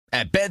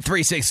At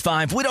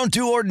Bet365, we don't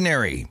do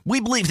ordinary. We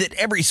believe that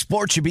every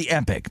sport should be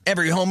epic.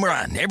 Every home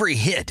run, every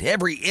hit,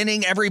 every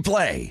inning, every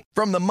play.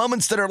 From the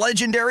moments that are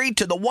legendary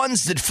to the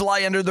ones that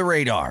fly under the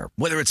radar.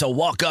 Whether it's a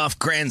walk-off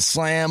grand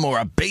slam or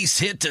a base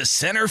hit to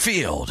center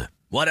field.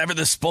 Whatever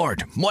the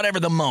sport, whatever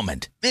the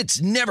moment.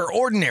 It's never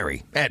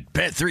ordinary at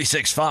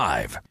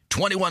Bet365.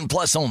 21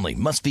 plus only.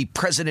 Must be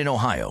present in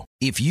Ohio.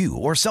 If you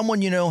or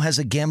someone you know has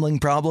a gambling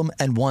problem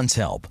and wants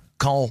help,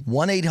 call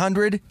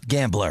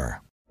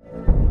 1-800-GAMBLER.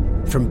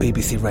 From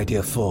BBC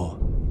Radio 4,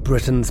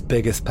 Britain's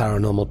biggest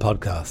paranormal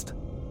podcast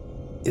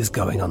is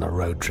going on a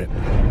road trip.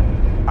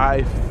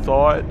 I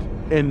thought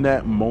in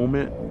that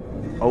moment,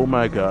 oh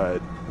my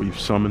God, we've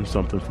summoned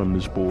something from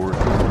this board.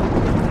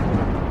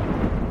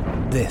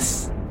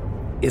 This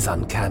is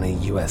Uncanny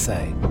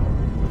USA.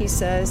 He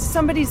says,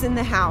 somebody's in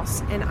the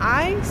house, and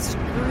I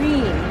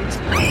screamed.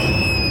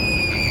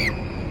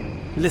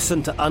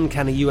 Listen to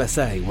Uncanny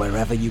USA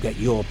wherever you get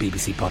your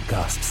BBC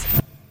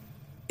podcasts,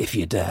 if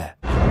you dare.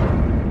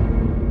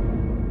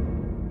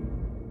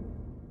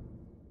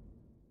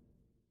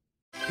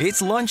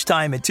 It's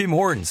lunchtime at Tim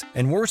Hortons,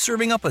 and we're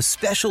serving up a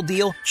special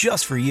deal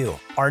just for you.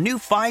 Our new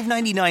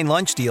 $5.99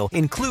 lunch deal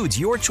includes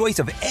your choice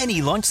of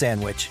any lunch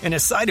sandwich and a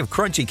side of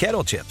crunchy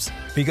kettle chips.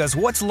 Because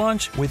what's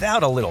lunch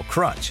without a little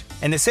crunch?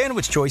 And the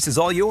sandwich choice is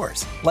all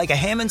yours, like a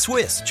ham and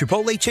Swiss,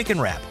 Chipotle chicken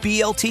wrap,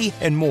 BLT,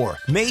 and more,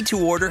 made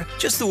to order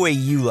just the way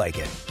you like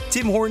it.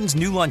 Tim Hortons'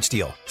 new lunch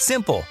deal.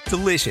 Simple,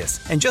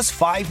 delicious, and just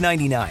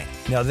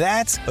 $5.99. Now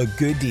that's a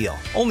good deal.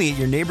 Only at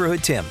your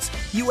neighborhood Tim's.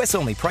 U.S.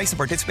 only. Price and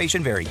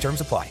participation vary.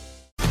 Terms apply.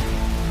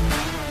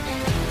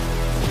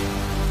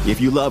 If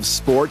you love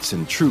sports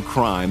and true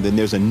crime, then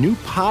there's a new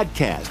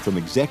podcast from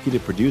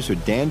executive producer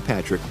Dan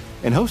Patrick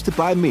and hosted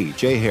by me,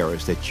 Jay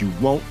Harris, that you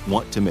won't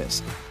want to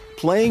miss.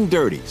 Playing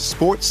Dirty: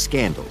 Sports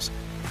Scandals.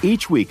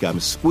 Each week, I'm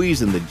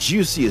squeezing the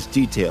juiciest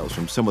details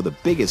from some of the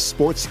biggest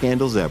sports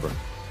scandals ever.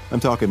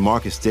 I'm talking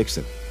Marcus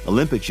Dixon,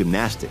 Olympic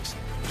gymnastics,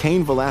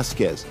 Cain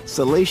Velasquez,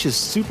 salacious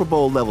Super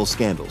Bowl-level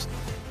scandals.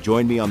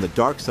 Join me on the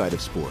dark side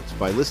of sports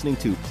by listening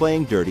to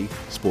Playing Dirty: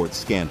 Sports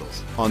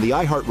Scandals on the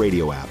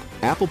iHeartRadio app,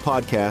 Apple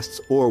Podcasts,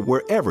 or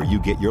wherever you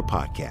get your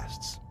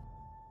podcasts.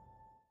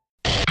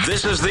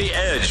 This is The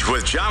Edge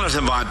with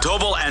Jonathan Von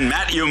Tobel and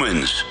Matt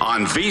Youmans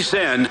on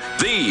VSiN,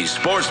 the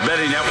Sports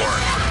Betting Network.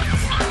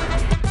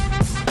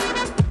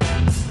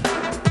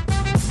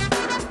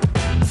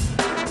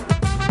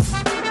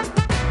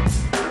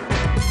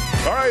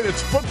 All right,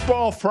 it's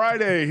Football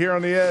Friday here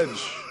on The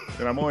Edge.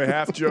 And I'm only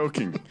half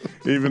joking,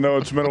 even though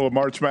it's middle of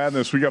March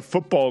Madness. We got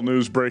football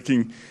news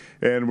breaking,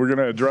 and we're going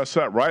to address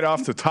that right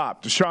off the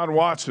top. Deshaun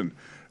Watson,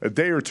 a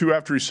day or two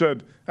after he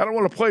said, I don't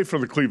want to play for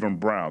the Cleveland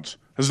Browns,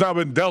 has now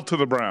been dealt to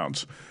the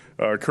Browns,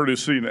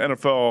 courtesy an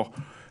NFL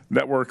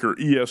Network or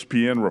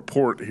ESPN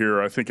report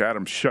here. I think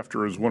Adam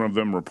Schefter is one of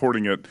them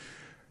reporting it.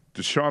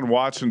 Deshaun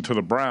Watson to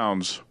the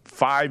Browns,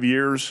 5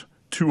 years,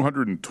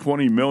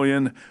 $220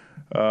 million.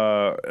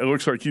 It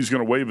looks like he's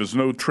going to waive his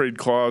no-trade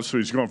clause, so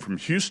he's going from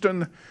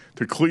Houston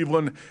to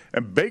Cleveland.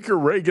 And Baker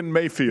Reagan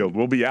Mayfield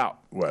will be out,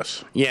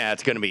 Wes. Yeah,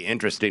 it's going to be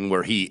interesting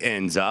where he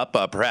ends up.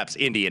 Perhaps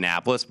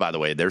Indianapolis. By the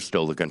way, they're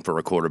still looking for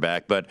a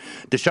quarterback. But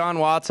Deshaun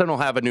Watson will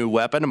have a new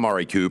weapon.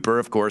 Amari Cooper,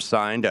 of course,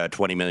 signed a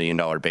 $20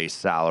 million base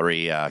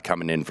salary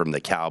coming in from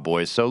the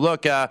Cowboys. So,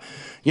 look,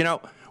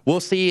 we'll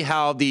see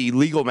how the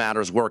legal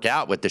matters work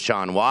out with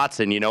Deshaun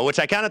Watson, which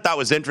I kind of thought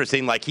was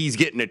interesting. Like, he's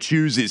getting to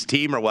choose his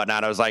team or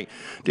whatnot. I was like,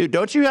 dude,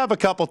 don't you have a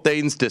couple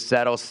things to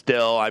settle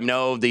still? I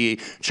know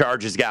the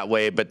charges got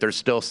waived, but there's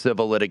still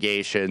civil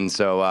litigation,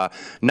 so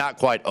not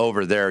quite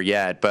over there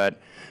yet. But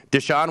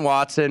Deshaun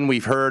Watson,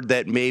 we've heard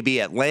that maybe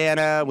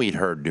Atlanta, we'd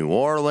heard New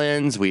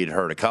Orleans, we'd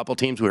heard a couple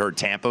teams. We heard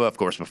Tampa, of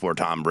course, before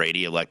Tom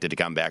Brady elected to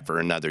come back for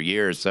another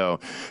year.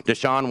 So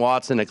Deshaun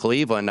Watson to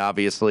Cleveland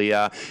obviously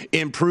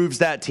improves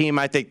that team.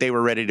 I think they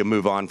were ready to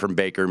move on from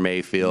Baker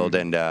Mayfield,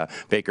 and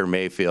Baker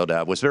Mayfield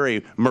was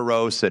very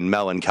morose and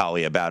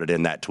melancholy about it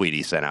in that tweet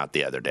he sent out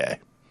the other day.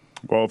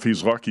 Well, if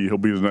he's lucky, he'll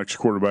be the next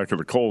quarterback of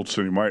the Colts,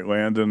 and he might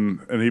land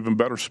in an even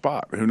better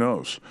spot. Who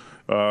knows?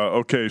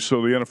 Okay,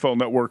 so the NFL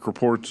Network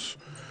reports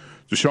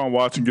Deshaun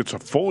Watson gets a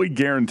fully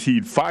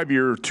guaranteed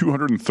 5-year,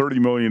 $230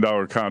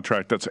 million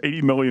contract. That's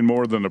 $80 million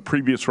more than the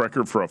previous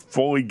record for a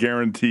fully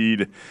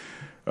guaranteed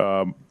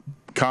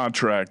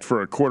contract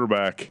for a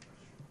quarterback.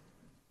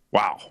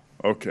 Wow.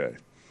 Okay.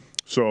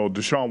 So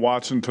Deshaun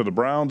Watson to the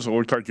Browns. It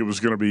looked like it was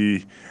going to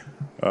be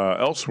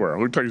elsewhere. It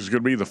looked like it was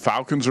going to be the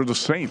Falcons or the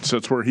Saints.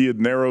 That's where he had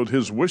narrowed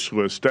his wish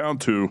list down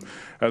to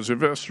as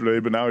of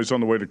yesterday, but now he's on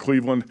the way to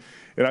Cleveland.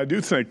 And I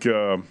do think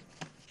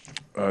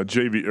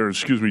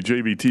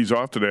JVT's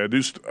off today. I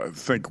do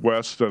think,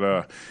 Wes,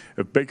 that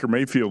if Baker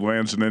Mayfield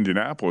lands in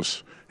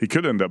Indianapolis, he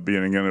could end up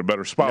being in a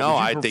better spot. No,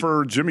 Would you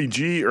prefer Jimmy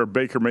G or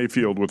Baker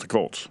Mayfield with the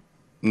Colts?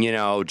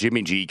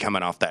 Jimmy G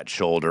coming off that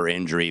shoulder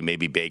injury,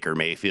 maybe Baker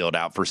Mayfield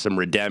out for some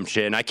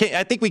redemption. I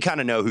think we kind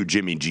of know who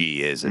Jimmy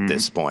G is at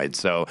this point.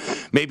 So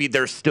maybe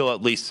there's still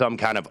at least some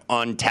kind of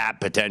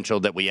untapped potential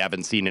that we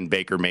haven't seen in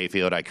Baker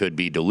Mayfield. I could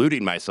be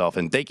deluding myself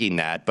in thinking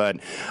that. But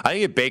I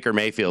think if Baker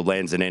Mayfield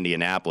lands in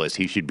Indianapolis,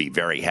 he should be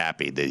very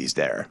happy that he's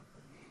there.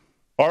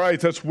 All right,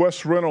 that's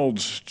Wes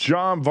Reynolds.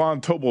 John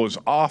Von Tobel is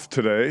off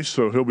today,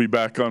 so he'll be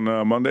back on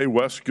Monday.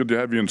 Wes, good to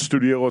have you in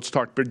studio. Let's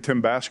talk Big Ten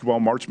basketball,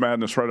 March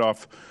Madness right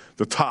off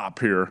the top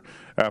here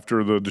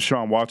after the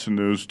Deshaun Watson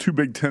news. 2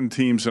 Big Ten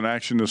teams in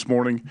action this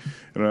morning,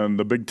 and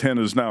the Big Ten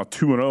is now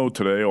 2-0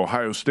 today.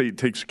 Ohio State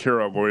takes care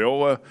of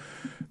Loyola.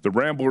 The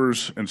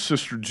Ramblers and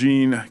Sister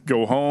Jean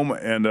go home,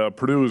 and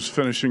Purdue is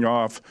finishing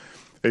off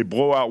a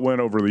blowout win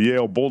over the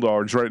Yale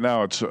Bulldogs. Right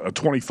now it's a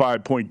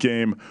 25-point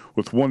game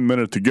with 1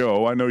 minute to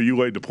go. I know you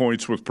laid the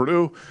points with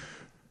Purdue.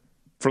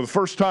 For the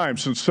first time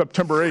since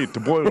September 8th, the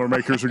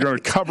Boilermakers are going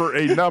to cover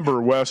a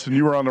number, Wes, and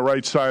you were on the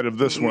right side of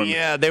this one.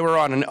 Yeah, they were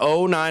on an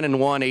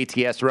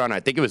 0-9-1 ATS run.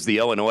 I think it was the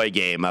Illinois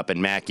game up in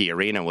Mackey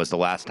Arena was the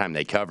last time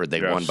they covered.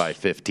 They won by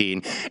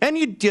 15. And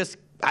you just,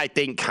 I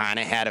think, kind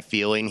of had a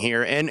feeling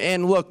here.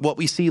 And look, what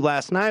we see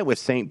last night with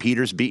St.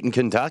 Peter's beating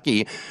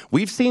Kentucky,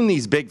 we've seen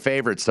these big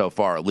favorites so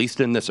far, at least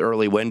in this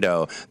early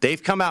window.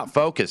 They've come out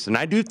focused, and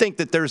I do think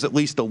that there's at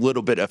least a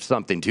little bit of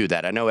something to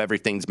that. I know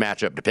everything's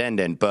matchup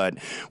dependent, but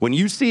when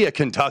you see a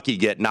Kentucky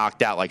get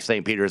knocked out like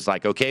St. Peter's,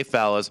 like, okay,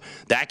 fellas,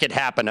 that could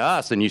happen to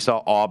us. And you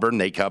saw Auburn,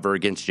 they cover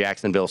against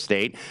Jacksonville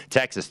State,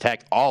 Texas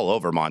Tech all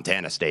over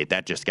Montana State.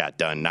 That just got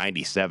done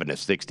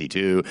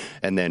 97-62.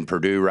 And then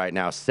Purdue right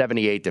now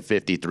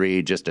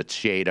 78-53. Just a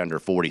shade under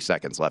 40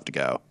 seconds left to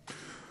go.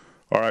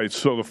 All right,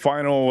 so the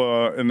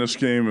final in this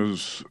game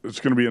it's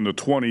going to be in the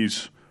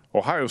 20s.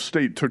 Ohio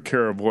State took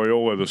care of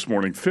Loyola this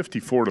morning,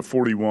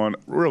 54-41.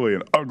 Really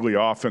an ugly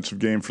offensive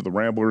game for the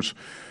Ramblers.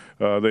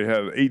 They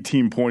had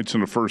 18 points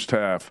in the first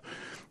half,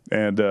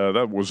 and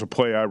that was a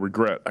play I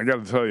regret. I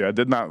got to tell you, I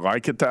did not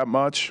like it that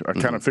much. I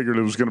kind of figured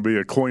it was going to be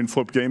a coin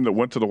flip game that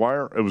went to the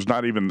wire. It was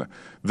not even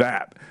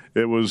that.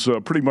 It was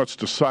pretty much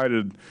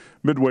decided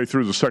midway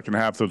through the second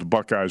half that the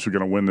Buckeyes were going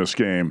to win this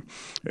game.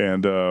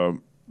 And that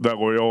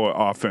Loyola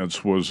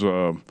offense was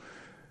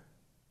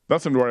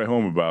nothing to write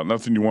home about,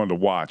 nothing you wanted to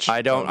watch.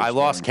 I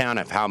lost count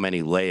of how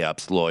many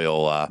layups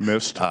Loyola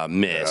missed.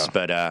 Yeah.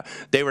 But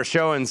they were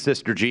showing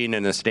Sister Jean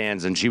in the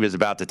stands, and she was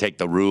about to take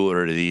the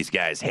ruler to these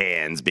guys'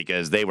 hands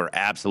because they were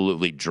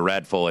absolutely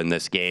dreadful in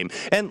this game.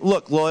 And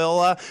look,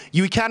 Loyola,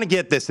 you kind of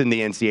get this in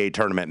the NCAA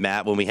tournament,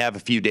 Matt, when we have a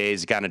few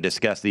days to kind of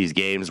discuss these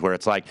games where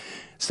it's like,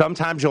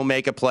 sometimes you'll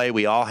make a play.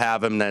 We all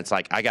have them. Then it's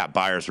like, I got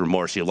buyer's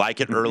remorse. You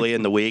like it early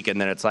in the week,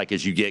 and then it's like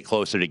as you get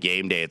closer to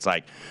game day, it's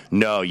like,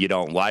 no, you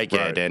don't like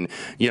it. And,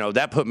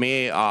 that put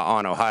me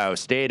on Ohio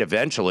State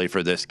eventually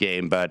for this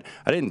game, but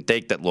I didn't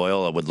think that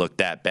Loyola would look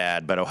that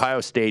bad. But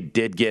Ohio State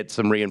did get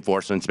some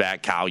reinforcements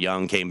back. Kyle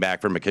Young came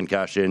back from a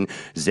concussion.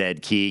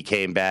 Zed Key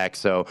came back.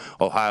 So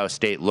Ohio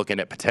State looking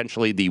at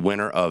potentially the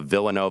winner of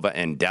Villanova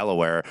and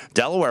Delaware.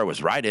 Delaware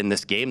was right in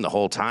this game the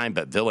whole time,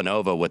 but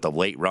Villanova with a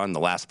late run the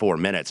last 4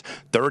 minutes,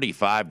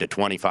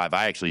 35-25.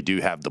 I actually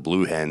do have the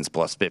Blue Hens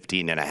plus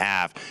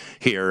 15.5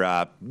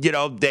 here.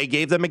 They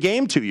gave them a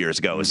game 2 years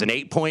ago. It was an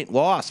 8-point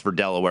loss for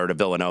Delaware to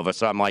Villanova.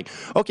 So I'm like,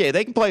 okay,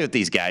 they can play with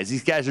these guys.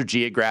 These guys are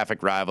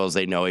geographic rivals.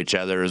 They know each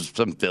other. There's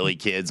some Philly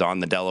kids on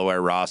the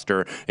Delaware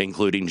roster,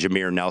 including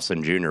Jameer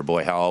Nelson Jr.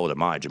 Boy, how old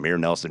am I? Jameer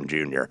Nelson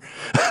Jr.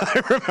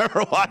 I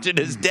remember watching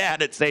his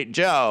dad at St.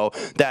 Joe,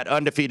 that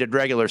undefeated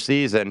regular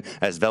season,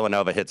 as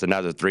Villanova hits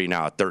another three,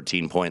 now a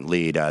 13-point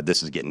lead.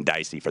 This is getting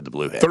dicey for the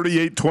Blue Hens.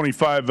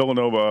 38-25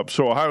 Villanova up.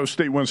 So Ohio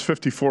State wins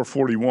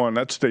 54-41.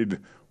 That stayed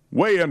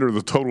way under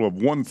the total of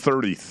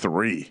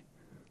 133.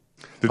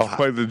 Did you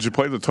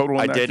play the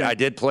total in that game? I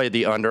did play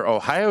the under.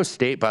 Ohio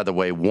State, by the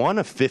way, 1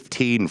 of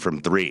 15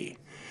 from 3.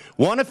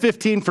 1 of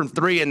 15 from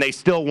 3, and they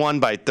still won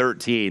by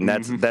 13.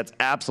 That's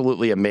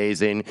absolutely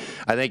amazing.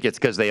 I think it's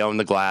because they own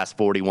the glass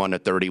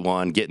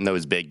 41-31. Getting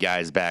those big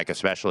guys back,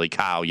 especially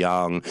Kyle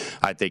Young,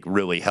 I think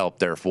really helped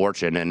their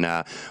fortune.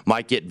 And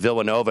might get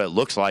Villanova, it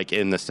looks like,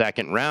 in the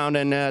second round.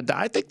 And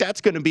I think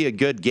that's going to be a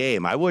good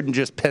game. I wouldn't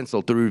just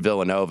pencil through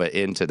Villanova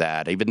into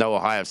that, even though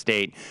Ohio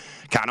State,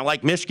 kind of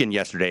like Michigan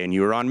yesterday, and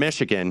you were on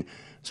Michigan,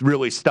 is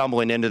really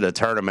stumbling into the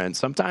tournament.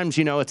 Sometimes,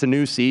 it's a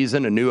new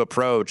season, a new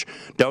approach.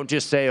 Don't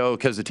just say,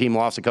 because the team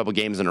lost a couple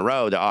games in a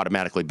row, to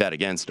automatically bet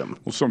against them.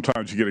 Well,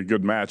 sometimes you get a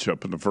good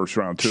matchup in the first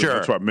round, too. Sure.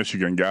 That's what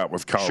Michigan got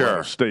with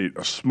Colorado State,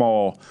 a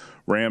small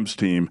Rams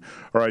team.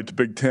 All right, the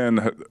Big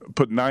Ten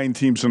put 9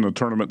 teams in the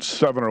tournament.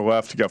 7 are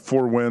left. You got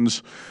 4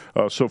 wins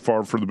so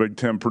far for the Big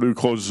Ten. Purdue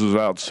closes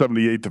out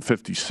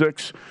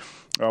 78-56.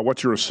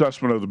 What's your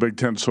assessment of the Big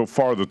Ten so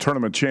far? The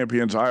tournament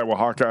champions, Iowa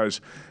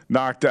Hawkeyes,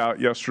 knocked out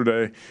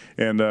yesterday,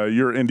 and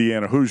your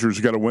Indiana Hoosiers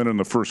got a win in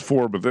the first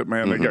four, but they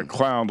got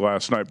clowned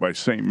last night by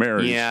St.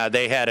 Mary's. Yeah,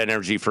 they had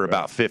energy for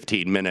about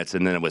 15 minutes,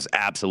 and then it was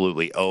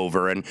absolutely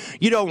over. And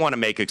you don't want to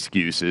make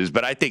excuses,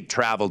 but I think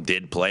travel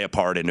did play a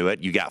part into it.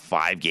 You got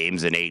 5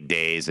 games in 8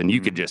 days, and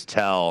you could just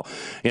tell,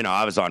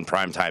 I was on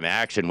primetime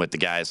action with the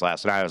guys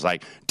last night. I was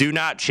like, do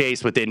not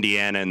chase with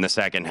Indiana in the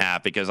second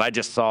half, because I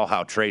just saw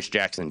how Trace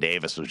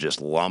Jackson-Davis was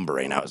just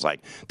lumbering. I was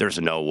like, there's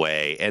no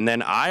way. And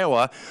then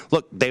Iowa,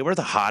 look, they were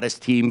the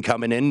hottest team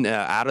coming in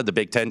out of the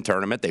Big Ten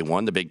tournament. They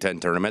won the Big Ten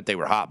tournament. They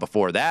were hot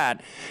before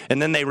that.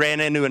 And then they ran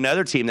into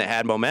another team that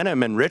had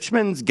momentum, and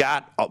Richmond's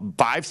got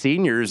 5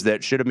 seniors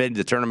that should have made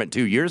the tournament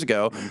 2 years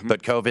ago,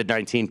 but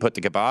COVID-19 put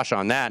the kibosh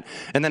on that.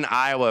 And then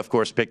Iowa, of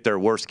course, picked their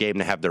worst game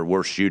to have their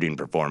worst shooting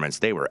performance.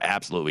 They were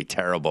absolutely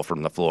terrible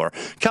from the floor.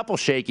 Couple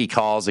shaky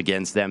calls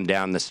against them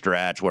down the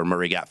stretch where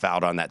Murray got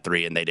fouled on that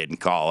 3 and they didn't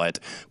call it.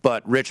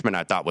 But Richmond,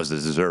 I thought, was the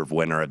deserved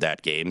winner of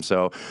that game.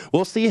 So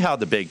we'll see how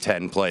the Big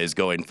Ten plays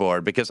going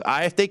forward, because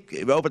I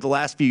think over the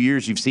last few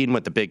years you've seen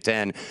with the Big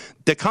Ten,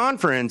 the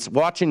conference,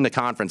 watching the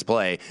conference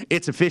play,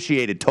 it's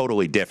officiated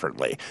totally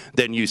differently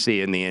than you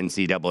see in the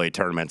NCAA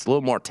tournaments. A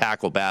little more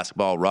tackle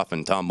basketball, rough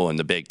and tumble in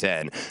the Big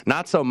Ten.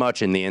 Not so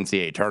much in the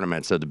NCAA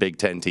tournament, so the Big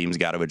Ten teams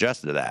got to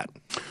adjust to that.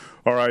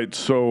 All right,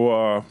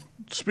 so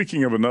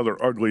speaking of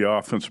another ugly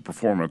offensive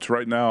performance,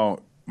 right now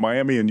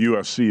Miami and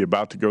USC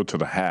about to go to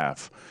the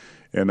half.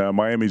 And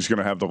Miami's going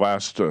to have the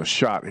last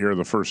shot here in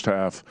the first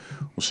half.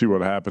 We'll see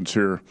what happens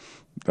here.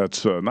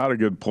 That's not a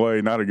good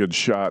play, not a good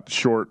shot,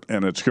 short,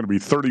 and it's going to be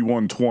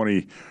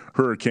 31-20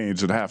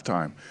 Hurricanes at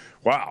halftime.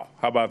 Wow,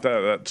 how about that?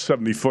 That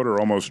 70-footer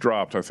almost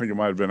dropped. I think it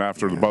might have been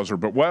after the buzzer.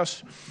 But,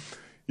 Wes,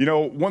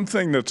 one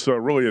thing that's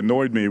really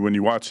annoyed me when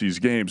you watch these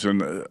games,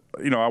 and,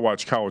 I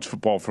watch college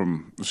basketball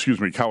from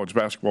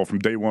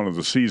day one of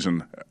the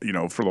season,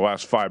 for the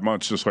last 5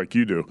 months, just like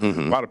you do. A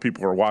lot of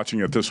people are watching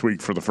it this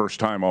week for the first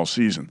time all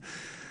season.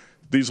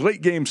 These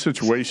late game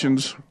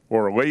situations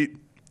or late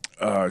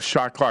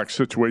shot clock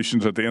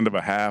situations at the end of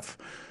a half,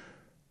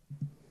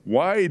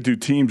 why do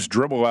teams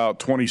dribble out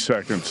 20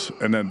 seconds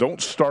and then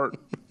don't start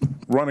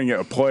running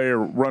a play or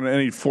run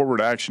any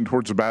forward action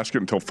towards the basket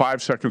until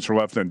 5 seconds are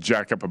left and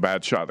jack up a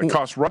bad shot? It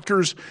cost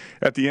Rutgers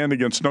at the end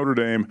against Notre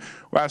Dame.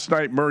 Last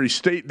night, Murray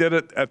State did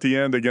it at the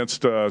end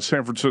against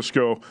San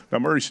Francisco. Now,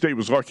 Murray State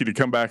was lucky to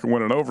come back and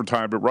win in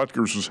overtime, but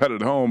Rutgers was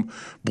headed home,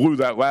 blew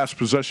that last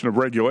possession of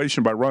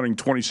regulation by running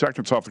 20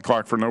 seconds off the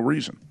clock for no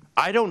reason.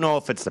 I don't know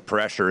if it's the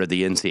pressure of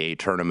the NCAA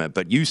tournament,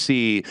 but you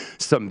see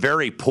some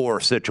very poor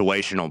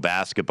situational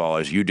basketball,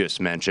 as you just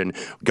mentioned.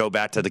 Go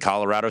back to the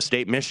Colorado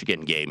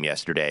State-Michigan game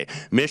yesterday.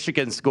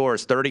 Michigan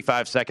scores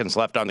 35 seconds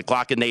left on the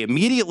clock, and they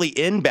immediately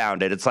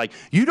inbounded. It's like,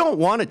 you don't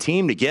want a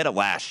team to get a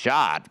last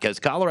shot, because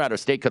Colorado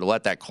State could have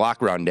let that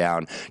clock run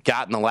down,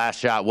 gotten the last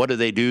shot. What do?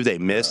 They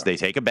miss. They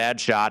take a bad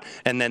shot,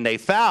 and then they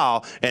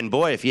foul. And,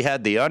 boy, if you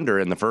had the under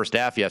in the first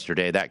half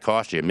yesterday, that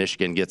cost you.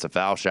 Michigan gets a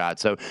foul shot.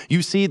 So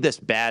you see this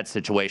bad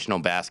situation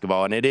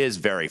basketball, and it is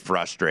very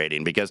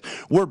frustrating because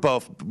we're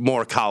both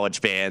more college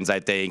fans,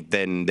 I think,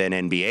 than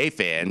NBA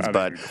fans,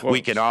 but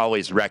we can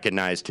always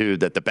recognize, too,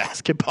 that the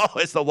basketball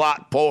is a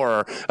lot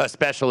poorer,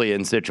 especially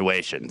in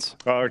situations.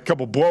 A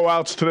couple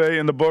blowouts today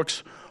in the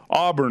books.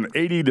 Auburn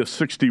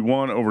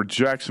 80-61 over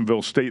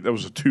Jacksonville State. That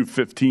was a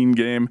 2-15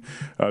 game.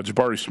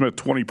 Jabari Smith,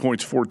 20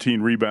 points, 14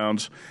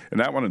 rebounds. And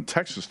that one in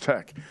Texas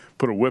Tech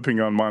put a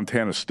whipping on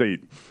Montana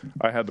State.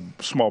 I had the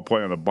small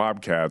play on the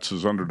Bobcats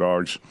as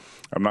underdogs.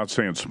 I'm not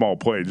saying small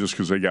play just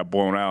because they got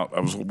blown out.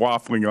 I was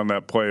waffling on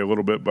that play a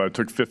little bit, but I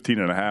took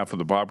 15.5 of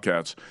the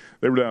Bobcats.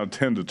 They were down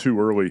 10-2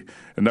 early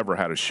and never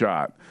had a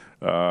shot.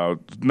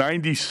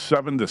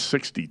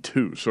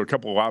 97-62, so a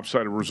couple of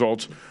lopsided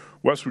results.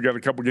 Wes, we got a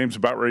couple games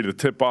about ready to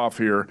tip off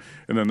here.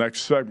 In the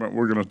next segment,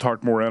 we're going to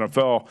talk more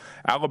NFL.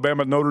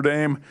 Alabama, Notre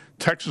Dame,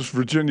 Texas,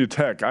 Virginia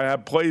Tech. I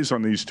have plays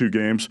on these two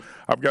games.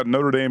 I've got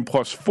Notre Dame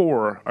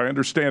 +4. I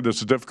understand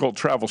it's a difficult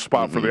travel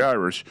spot for the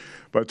Irish,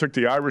 but I took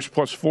the Irish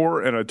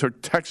 +4, and I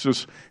took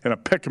Texas and a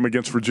pick 'em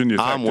against Virginia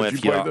Tech. I'm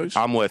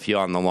with you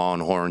on the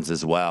Longhorns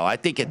as well. I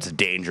think it's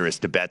dangerous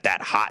to bet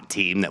that hot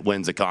team that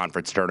wins a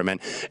conference tournament,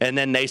 and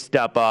then they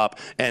step up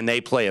and they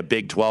play a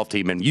Big 12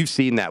 team, and you've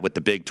seen that with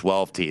the Big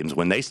 12 teams.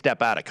 When they step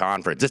out of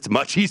conference, it's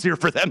much easier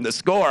for them to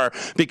score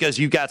because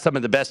you've got some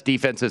of the best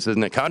defenses in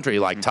the country,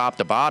 like top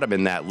to bottom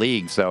in that league.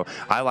 So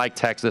I like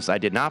Texas. I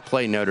did not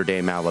play Notre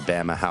Dame,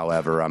 Alabama.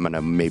 However, I'm going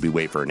to maybe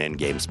wait for an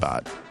in-game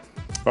spot.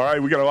 All right,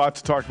 we got a lot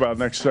to talk about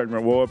next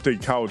segment. We'll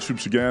update college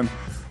hoops again.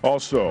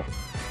 Also,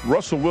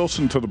 Russell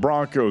Wilson to the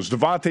Broncos,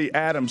 Devontae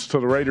Adams to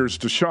the Raiders,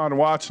 Deshaun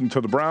Watson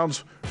to the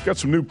Browns. Got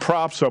some new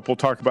props up we'll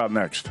talk about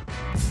next.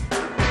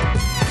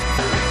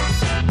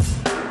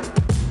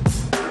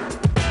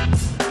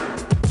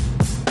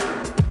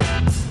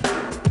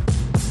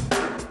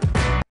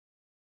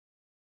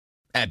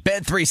 At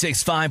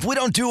Bet365, we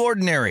don't do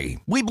ordinary.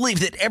 We believe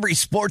that every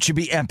sport should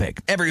be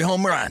epic. Every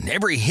home run,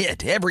 every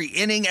hit, every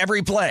inning,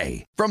 every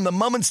play. From the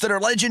moments that are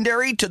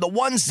legendary to the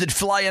ones that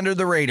fly under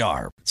the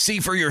radar. See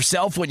for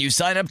yourself when you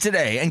sign up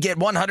today and get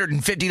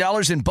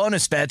 $150 in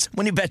bonus bets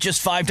when you bet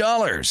just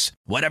 $5.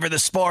 Whatever the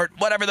sport,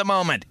 whatever the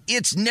moment,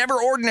 it's never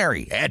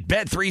ordinary at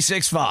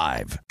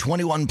Bet365.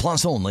 21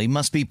 plus only.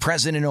 Must be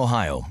present in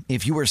Ohio.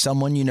 If you or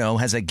someone you know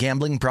has a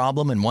gambling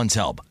problem and wants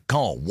help,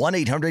 call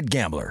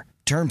 1-800-GAMBLER.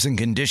 Terms and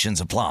conditions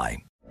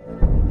apply.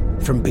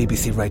 From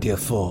BBC Radio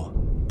 4,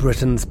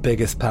 Britain's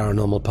biggest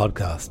paranormal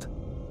podcast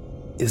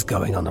is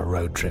going on a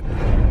road trip.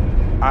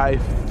 I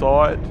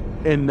thought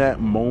in that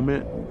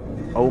moment,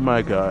 oh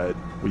my God,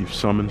 we've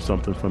summoned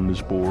something from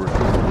this board.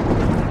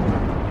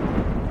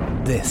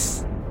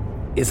 This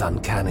is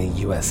Uncanny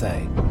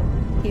USA.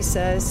 He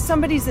says,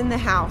 somebody's in the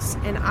house,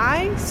 and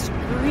I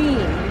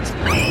screamed.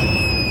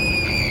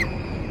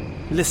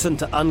 Listen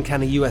to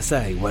Uncanny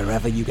USA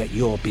wherever you get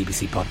your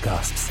BBC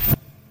podcasts,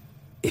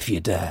 if you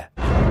dare.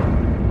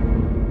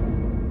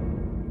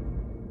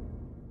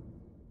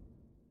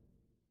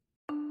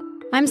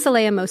 I'm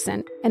Saleha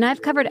Mohsin, and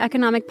I've covered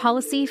economic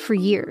policy for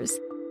years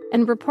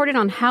and reported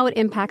on how it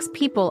impacts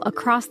people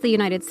across the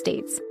United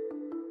States.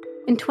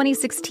 In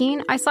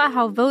 2016, I saw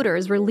how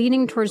voters were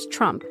leaning towards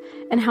Trump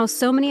and how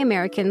so many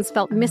Americans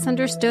felt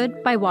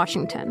misunderstood by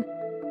Washington.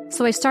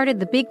 So I started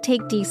The Big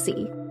Take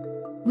DC.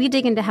 We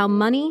dig into how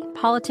money,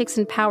 politics,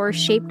 and power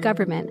shape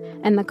government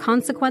and the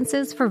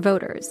consequences for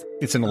voters.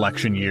 It's an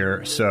election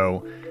year,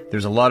 so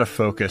there's a lot of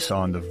focus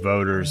on the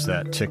voters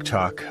that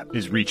TikTok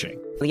is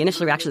reaching. The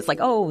initial reaction is like,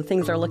 oh,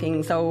 things are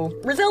looking so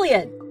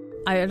resilient.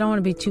 I don't want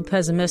to be too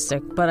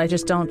pessimistic, but I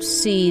just don't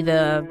see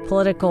the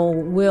political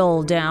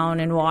will down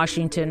in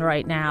Washington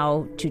right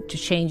now to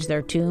change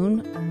their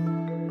tune.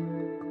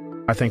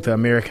 I think the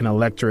American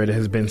electorate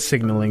has been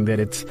signaling that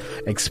it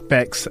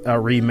expects a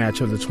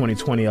rematch of the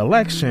 2020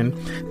 election.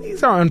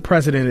 These are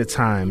unprecedented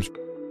times.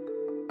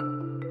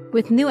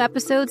 With new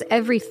episodes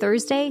every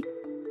Thursday,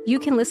 you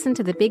can listen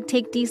to The Big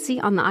Take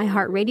DC on the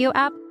iHeartRadio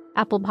app,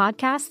 Apple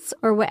Podcasts,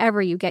 or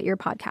wherever you get your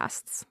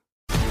podcasts.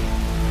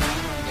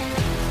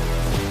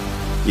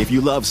 If you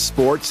love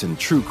sports and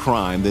true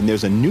crime, then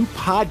there's a new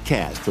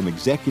podcast from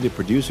executive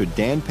producer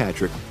Dan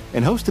Patrick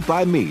and hosted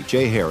by me,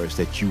 Jay Harris,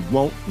 that you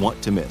won't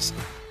want to miss.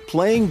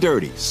 Playing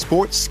Dirty: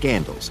 Sports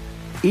Scandals.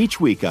 Each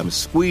week, I'm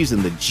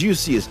squeezing the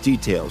juiciest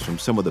details from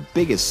some of the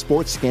biggest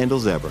sports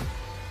scandals ever.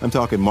 I'm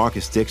talking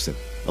Marcus Dixon,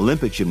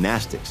 Olympic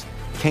gymnastics,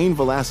 Cain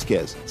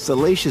Velasquez,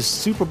 salacious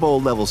Super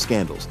Bowl-level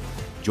scandals.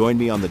 Join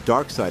me on the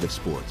dark side of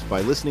sports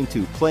by listening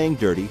to Playing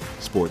Dirty: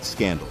 Sports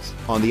Scandals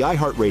on the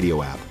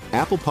iHeartRadio app,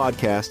 Apple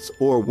Podcasts,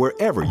 or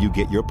wherever you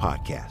get your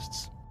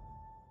podcasts.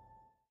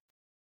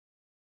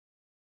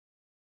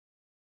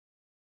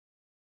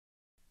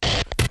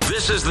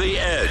 This is The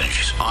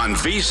Edge on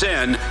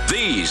VSiN,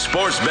 the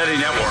Sports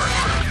Betting Network.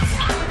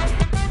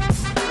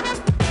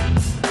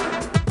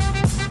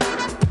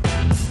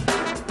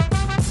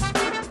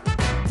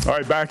 All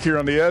right, back here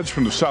on The Edge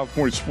from the South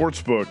Point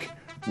Sportsbook.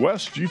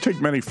 Wes, do you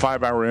take many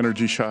 5-hour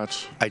energy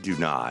shots? I do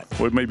not.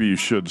 Well, maybe you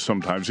should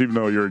sometimes, even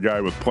though you're a guy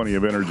with plenty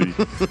of energy.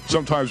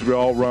 Sometimes we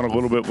all run a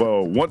little bit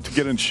low. Want to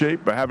get in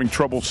shape but having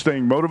trouble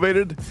staying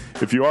motivated?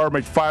 If you are,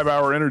 make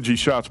 5-hour energy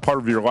shots part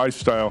of your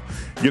lifestyle.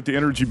 Get the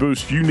energy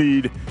boost you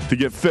need to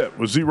get fit.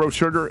 With zero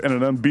sugar and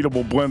an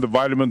unbeatable blend of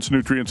vitamins,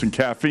 nutrients, and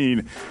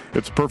caffeine,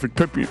 it's a perfect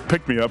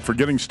pick-me-up for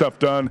getting stuff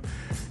done.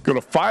 Go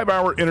to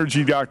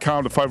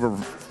 5hourenergy.com to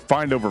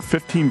find over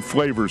 15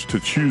 flavors to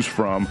choose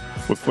from,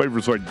 with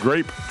flavors like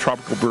grape,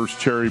 tropical burst,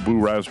 cherry, blue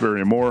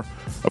raspberry, and more.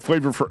 A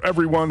flavor for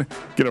everyone.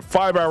 Get a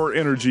 5-hour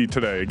energy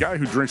today. A guy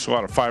who drinks a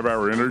lot of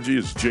 5-hour energy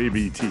is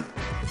JVT.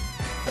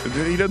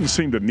 He doesn't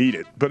seem to need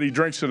it, but he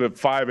drinks it at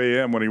 5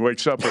 a.m. when he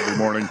wakes up every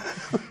morning,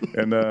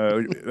 and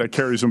that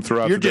carries him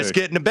throughout the day. You're just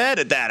getting to bed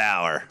at that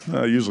hour.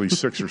 Usually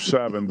 6 or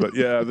 7, but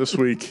yeah, this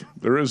week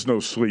there is no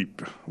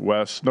sleep,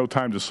 Wes. No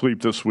time to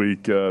sleep this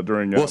week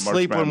during March Madness. We'll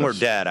sleep when we're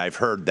dead. I've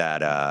heard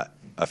that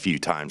a few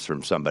times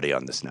from somebody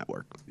on this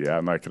network. Yeah,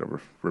 I'm not going to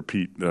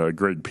repeat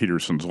Greg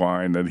Peterson's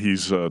line that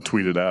he's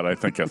tweeted out, I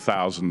think,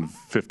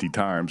 1,050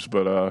 times.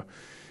 But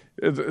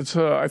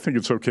I think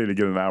it's okay to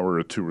get an hour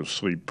or two of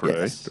sleep per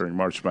day during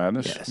March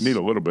Madness. Yes. Need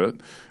a little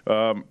bit.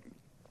 All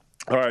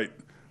right,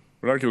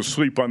 we're not going to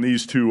sleep on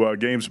these two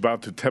games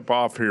about to tip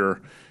off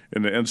here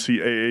in the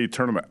NCAA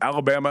tournament.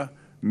 Alabama,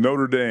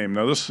 Notre Dame.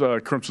 Now, this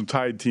Crimson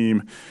Tide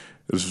team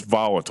is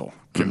volatile.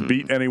 Can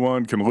beat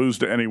anyone, can lose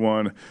to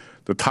anyone.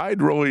 The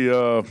Tide really,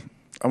 I'm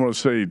going to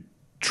say,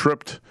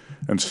 tripped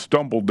and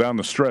stumbled down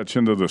the stretch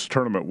into this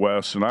tournament,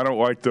 Wes, and I don't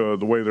like the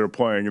way they're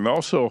playing. And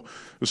also,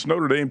 this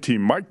Notre Dame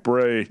team, Mike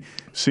Bray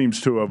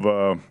seems to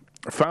have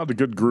found a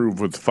good groove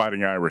with the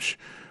Fighting Irish.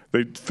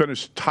 They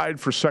finished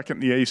tied for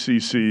second in the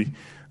ACC.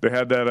 They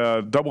had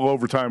that double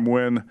overtime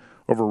win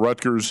over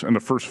Rutgers and the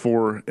first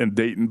 4 in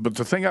Dayton. But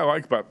the thing I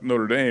like about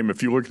Notre Dame,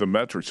 if you look at the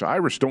metrics, the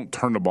Irish don't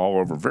turn the ball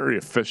over. Very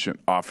efficient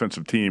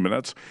offensive team, and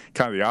that's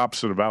kind of the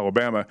opposite of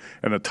Alabama.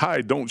 And the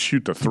Tide don't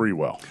shoot the 3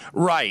 well.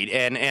 Right,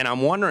 and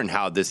I'm wondering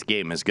how this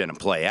game is going to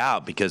play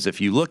out, because if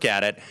you look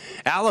at it,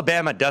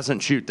 Alabama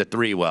doesn't shoot the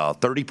 3 well,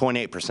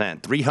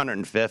 30.8%,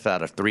 305th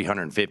out of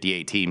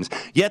 358 teams,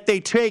 yet they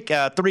take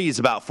threes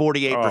about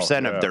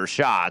 48% of their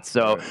shots.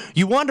 So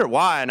you wonder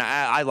why, and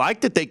I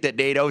like to think that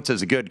Nate Oates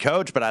is a good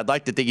coach, but I'd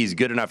like to think he's a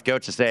good enough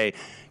coach to say,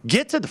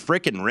 get to the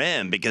freaking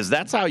rim, because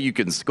that's how you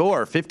can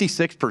score.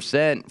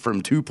 56%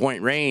 from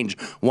 2-point range,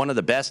 one of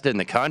the best in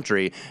the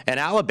country. And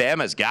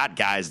Alabama's got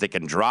guys that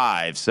can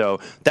drive. So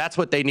that's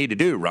what they need to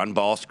do, run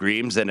ball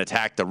screens and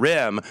attack the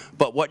rim.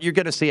 But what you're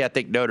going to see, I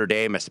think, Notre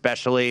Dame,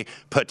 especially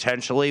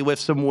potentially with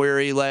some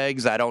weary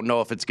legs, I don't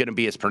know if it's going to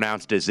be as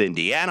pronounced as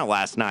Indiana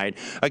last night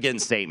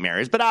against St.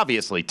 Mary's, but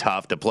obviously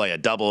tough to play a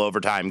double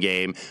overtime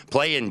game,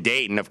 play in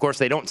Dayton. Of course,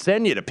 they don't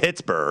send you to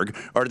Pittsburgh,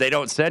 or they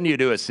don't send you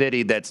to a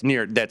city that's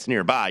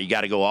nearby. You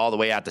got to go all the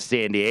way out to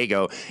San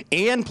Diego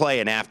and play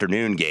an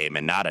afternoon game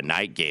and not a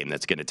night game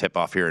that's going to tip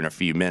off here in a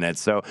few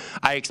minutes. So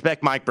I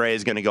expect Mike Brey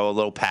is going to go a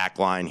little pack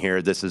line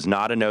here. This is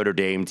not a Notre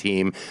Dame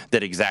team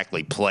that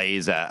exactly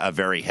plays a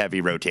very heavy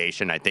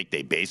rotation. I think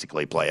they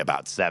basically play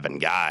about 7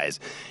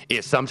 guys,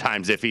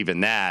 sometimes if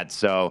even that.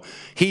 So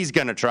he's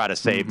going to try to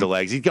save the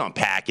legs. He's going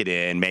to pack it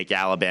in, make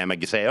Alabama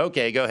say,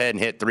 okay, go ahead and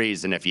hit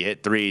threes. And if you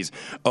hit threes,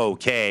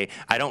 okay.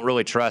 I don't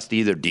really trust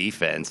either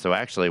defense. So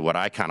actually what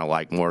I kind of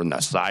like more than the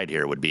side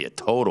here would be a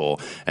total,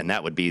 and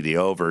that would be the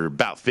over,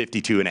 about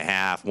 52.5,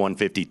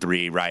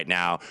 153 right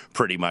now,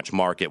 pretty much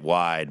market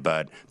wide,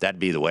 but that'd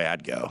be the way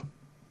I'd go.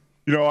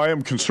 You know, I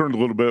am concerned a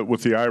little bit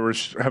with the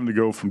Irish having to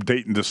go from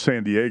Dayton to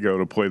San Diego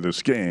to play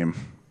this game,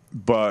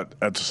 but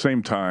at the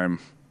same time,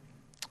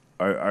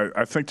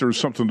 I think there's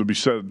something to be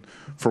said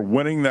for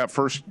winning that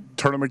first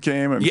tournament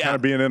game and kind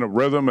of being in a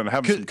rhythm and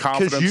having some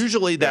confidence. Because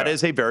usually that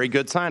is a very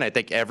good sign. I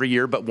think every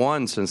year but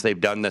one since they've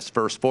done this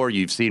first 4,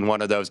 you've seen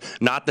one of those,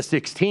 not the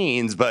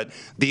 16s, but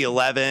the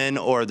 11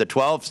 or the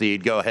 12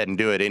 seed go ahead and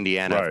do it.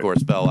 Indiana, of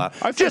course, fell out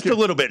just a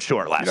little bit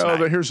short last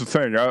night. Here's the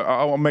thing.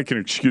 I'll make an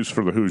excuse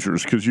for the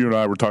Hoosiers because you and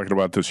I were talking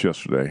about this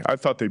yesterday. I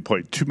thought they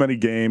played too many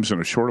games in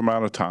a short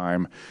amount of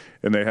time,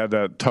 and they had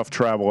that tough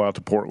travel out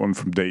to Portland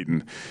from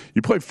Dayton.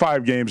 You played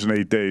 5 games in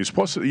 8 days.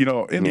 Plus,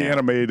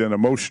 Indiana made an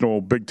emotional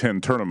Big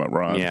Ten tournament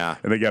run,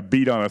 and they got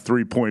beat on a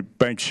 3-point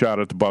bank shot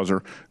at the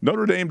buzzer.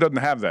 Notre Dame doesn't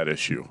have that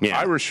issue.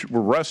 Irish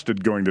were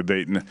rested going to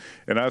Dayton,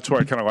 and that's why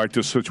I kind of like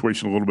this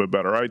situation a little bit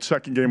better. All right,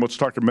 second game, let's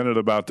talk a minute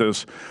about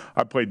this.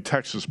 I played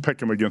Texas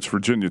Pick'em against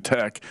Virginia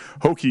Tech.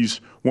 Hokies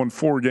won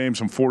 4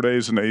 games in 4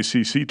 days in the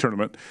ACC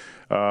tournament.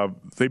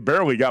 They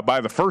barely got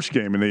by the first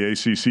game in the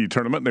ACC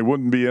tournament, and they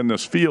wouldn't be in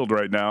this field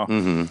right now.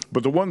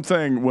 But the one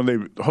thing, when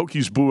the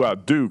Hokies blew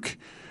out Duke,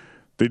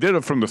 they did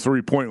it from the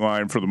 3-point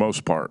line for the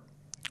most part.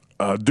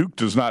 Duke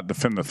does not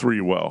defend the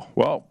 3 well.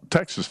 Well,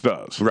 Texas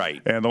does.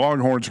 Right. And the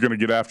Longhorns are going to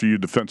get after you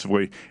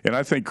defensively. And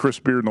I think Chris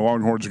Beard and the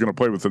Longhorns are going to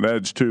play with an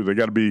edge, too. They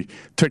got to be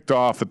ticked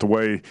off at the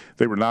way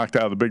they were knocked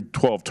out of the Big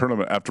 12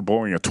 tournament after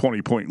blowing a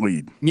 20-point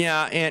lead.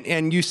 Yeah,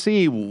 and you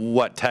see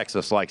what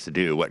Texas likes to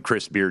do, what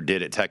Chris Beard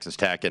did at Texas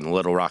Tech and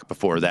Little Rock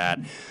before that.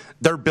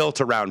 They're built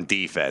around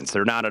defense.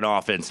 They're not an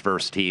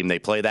offense-first team. They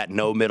play that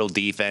no-middle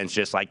defense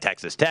just like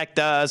Texas Tech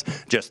does,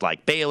 just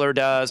like Baylor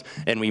does.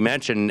 And we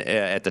mentioned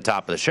at the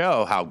top of the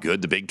show how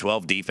good the Big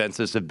 12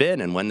 defenses have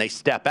been. And when they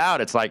step out,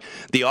 it's like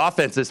the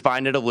offenses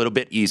find it a little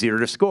bit easier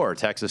to score.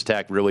 Texas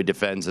Tech really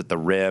defends at the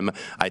rim,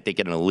 I think,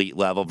 at an elite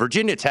level.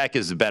 Virginia Tech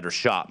is a better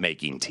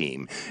shot-making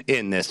team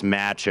in this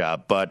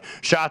matchup. But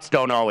shots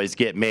don't always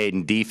get made,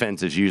 and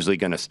defense is usually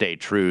going to stay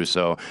true.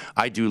 So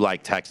I do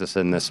like Texas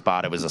in this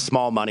spot. It was a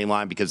small money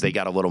line because they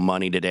got a little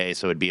money today,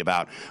 so it'd be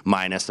about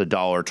minus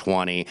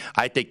 $1.20.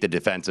 I think the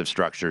defensive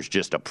structure is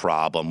just a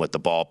problem with the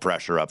ball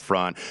pressure up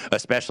front,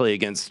 especially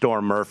against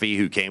Storm Murphy,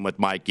 who came with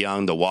Mike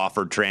Young, the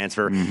Wofford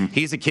transfer.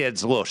 He's a kid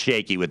that's a little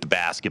shaky with the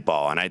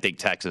basketball, and I think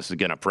Texas is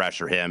going to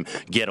pressure him,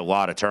 get a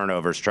lot of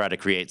turnovers, try to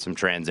create some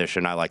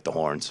transition. I like the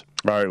Horns.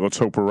 All right, let's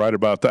hope we're right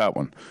about that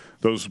one.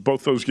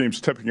 Both those games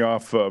tipping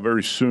off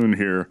very soon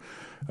here.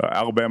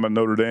 Alabama,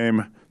 Notre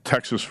Dame,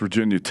 Texas,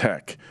 Virginia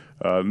Tech.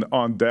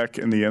 On deck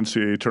in the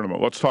NCAA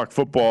tournament. Let's talk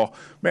football.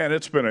 Man,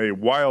 it's been a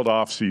wild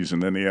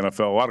offseason in the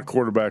NFL. A lot of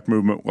quarterback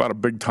movement, a lot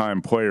of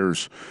big-time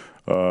players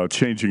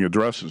changing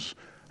addresses.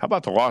 How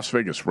about the Las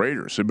Vegas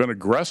Raiders? They've been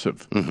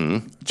aggressive.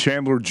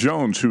 Chandler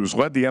Jones, who has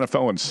led the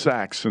NFL in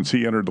sacks since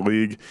he entered the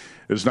league,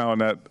 is now in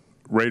that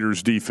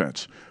Raiders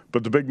defense.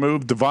 But the big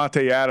move,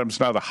 Davante Adams,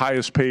 now the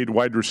highest-paid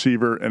wide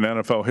receiver in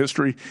NFL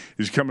history.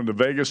 He's coming to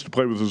Vegas to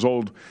play with his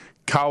old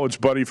college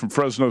buddy from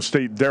Fresno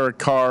State, Derek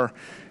Carr.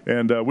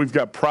 And we've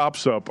got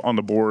props up on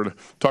the board.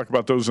 Talk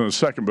about those in a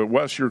second. But,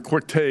 Wes, your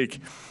quick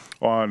take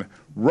on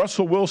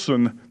Russell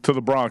Wilson to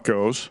the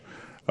Broncos,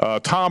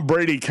 Tom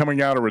Brady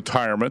coming out of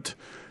retirement,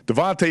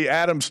 Davante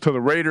Adams to the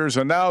Raiders,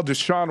 and now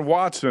Deshaun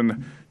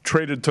Watson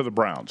traded to the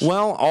Browns.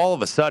 Well, all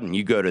of a sudden,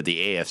 you go to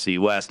the AFC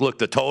West. Look,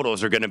 the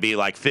totals are going to be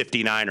like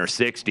 59 or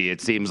 60,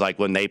 it seems like,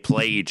 when they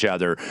play each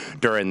other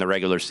during the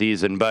regular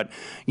season. But,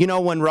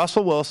 when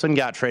Russell Wilson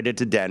got traded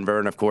to Denver,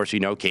 and, of course,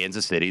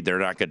 Kansas City, they're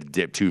not going to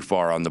dip too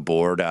far on the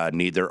board.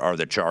 Neither are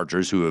the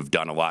Chargers, who have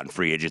done a lot in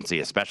free agency,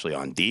 especially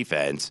on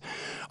defense.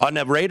 On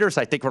the Raiders,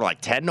 I think we're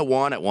like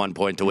 10-1 at one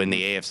point to win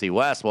the AFC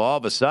West. Well, all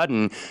of a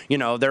sudden,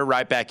 they're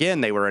right back in.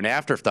 They were an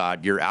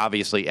afterthought. You're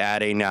obviously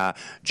adding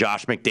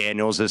Josh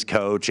McDaniels as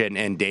coach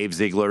and Dave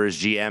Ziegler as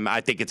GM.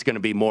 I think it's going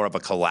to be more of a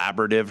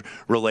collaborative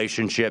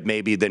relationship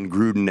maybe than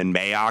Gruden and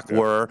Mayock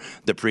were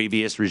the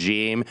previous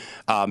regime.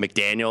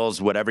 McDaniels,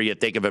 whatever you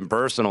think of him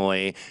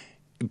personally,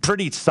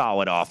 pretty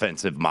solid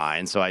offensive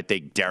mind. So I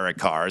think Derek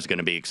Carr is going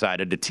to be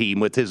excited to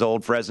team with his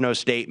old Fresno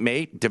State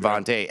mate,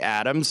 Devontae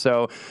Adams.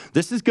 So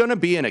this is going to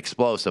be an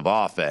explosive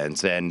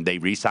offense. And they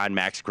re-signed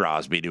Max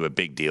Crosby to a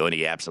big deal, and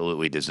he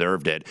absolutely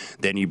deserved it.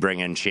 Then you bring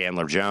in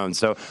Chandler Jones.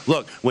 So,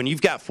 look, when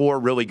you've got 4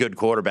 really good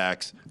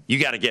quarterbacks, you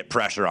got to get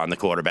pressure on the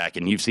quarterback,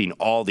 and you've seen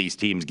all these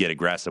teams get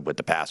aggressive with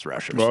the pass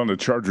rushers. Well, and the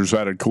Chargers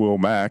added Khalil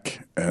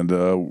Mack, and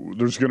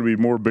there's going to be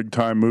more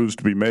big-time moves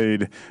to be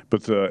made,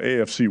 but the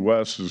AFC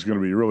West is going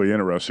to be really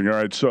interesting. All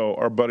right, so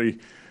our buddy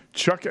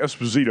Chuck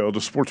Esposito, the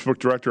sportsbook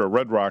director at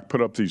Red Rock, put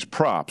up these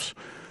props,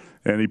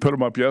 and he put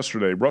them up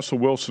yesterday. Russell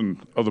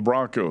Wilson of the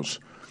Broncos.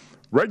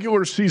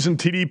 Regular season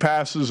TD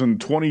passes in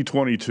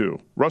 2022.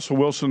 Russell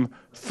Wilson,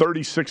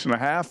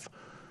 36.5.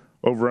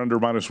 Over-under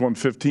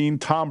 -115.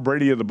 Tom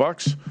Brady of the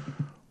Bucs,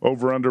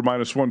 over-under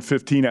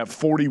 -115 at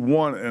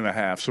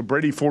 41.5. So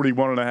Brady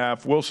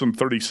 41.5, Wilson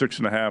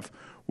 36.5.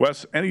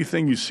 Wes,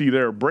 anything you see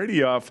there?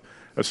 Brady off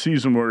a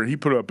season where he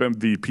put up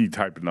MVP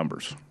type of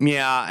numbers.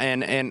 Yeah,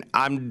 and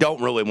I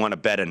don't really want to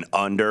bet an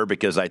under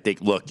because I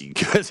think, look,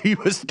 because he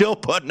was still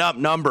putting up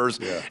numbers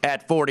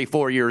at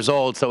 44 years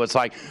old. So it's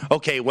like,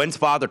 okay, when's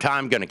Father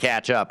Time going to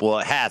catch up? Well,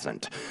 it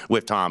hasn't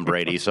with Tom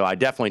Brady. So I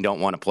definitely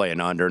don't want to play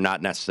an under,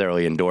 not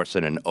necessarily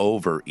endorsing an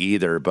over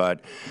either.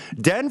 But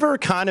Denver,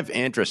 kind of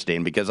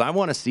interesting because I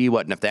want to see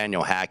what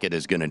Nathaniel Hackett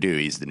is going to do.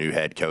 He's the new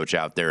head coach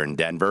out there in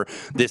Denver.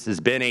 This has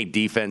been a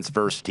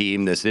defense-first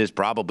team. This is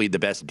probably the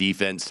best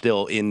defense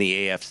still in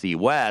the AFC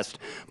West,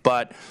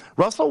 but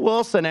Russell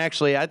Wilson,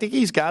 actually, I think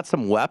he's got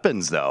some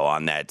weapons, though,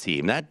 on that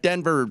team. That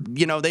Denver,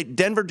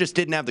 Denver just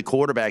didn't have the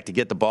quarterback to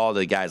get the ball to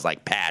the guys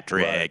like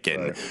Patrick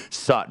and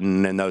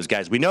Sutton and those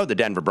guys. We know the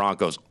Denver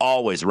Broncos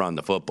always run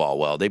the football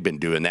well. They've been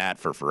doing that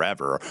for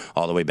forever,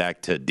 all the way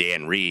back to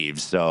Dan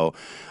Reeves. So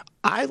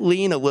I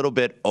lean a little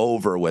bit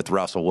over with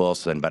Russell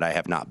Wilson, but I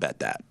have not bet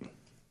that.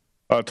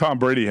 Tom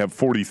Brady had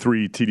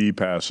 43 TD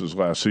passes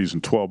last season,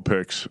 12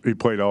 picks. He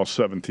played all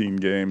 17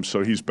 games,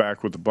 so he's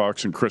back with the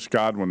Bucs, and Chris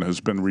Godwin has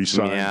been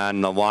re-signed. Yeah,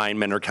 and the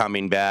linemen are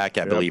coming back.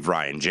 I believe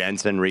Ryan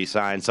Jensen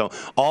re-signed. So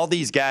all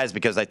these guys,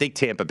 because I think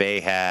Tampa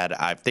Bay had,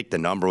 I think the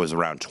number was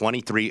around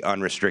 23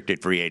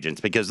 unrestricted free agents,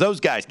 because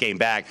those guys came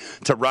back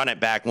to run it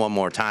back one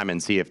more time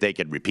and see if they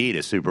could repeat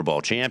as Super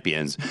Bowl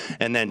champions.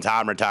 And then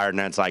Tom retired,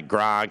 and it's like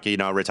Gronk,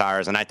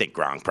 retires, and I think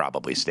Gronk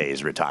probably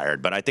stays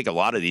retired. But I think a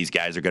lot of these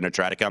guys are going to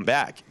try to come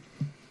back.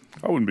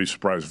 I wouldn't be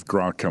surprised if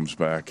Gronk comes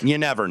back. You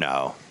never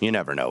know. You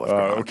never know with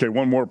Gronk. Okay,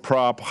 one more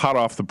prop, hot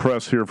off the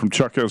press here from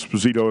Chuck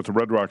Esposito at the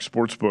Red Rock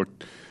Sportsbook.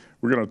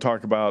 We're going to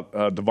talk about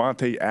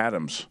Devontae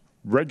Adams.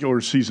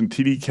 Regular season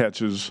TD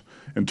catches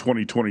in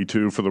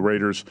 2022 for the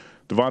Raiders.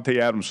 Devontae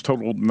Adams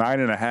totaled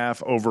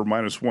 9.5 over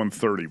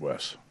 -130,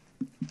 Wes.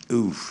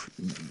 Oof.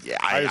 Yeah,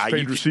 highest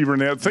paid receiver in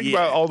that. Think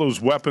about all those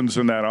weapons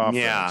in that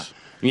offense.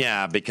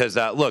 Yeah, because,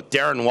 look,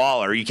 Darren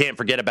Waller, you can't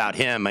forget about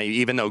him.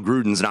 Even though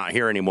Gruden's not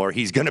here anymore,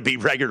 he's going to be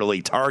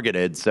regularly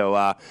targeted. So,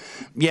 I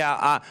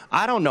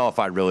don't know if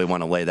I really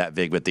want to lay that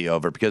vig with the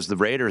over because the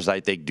Raiders, I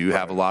think, do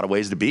have a lot of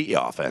ways to beat you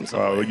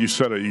offensively. You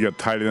said it. You got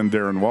tight end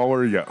Darren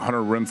Waller. You got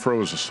Hunter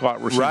Renfrow as a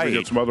slot receiver. Right. You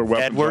got some other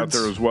weapons out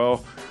there as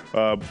well.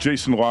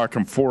 Jason La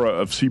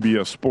Canfora of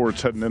CBS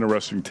Sports had an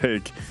interesting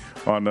take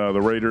on the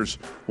Raiders.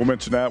 We'll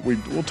mention that.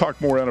 We'll talk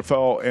more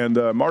NFL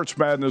and March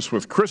Madness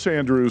with Chris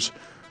Andrews,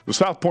 the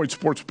South Point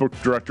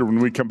Sportsbook Director, when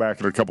we come back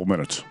in a couple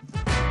minutes.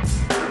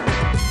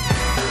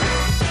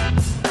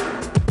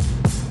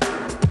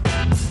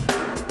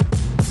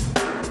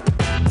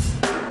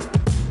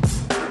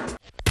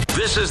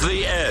 This is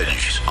The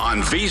Edge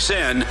on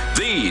VSiN,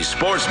 the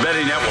Sports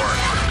Betting Network.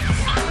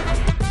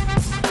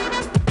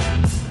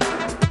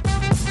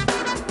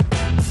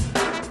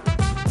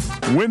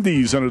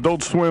 Wendy's and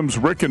Adult Swim's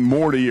Rick and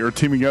Morty are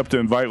teaming up to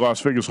invite Las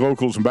Vegas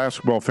locals and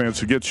basketball fans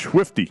to get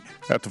swifty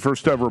at the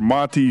first ever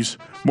Morty's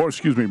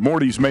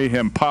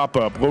Mayhem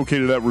pop-up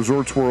located at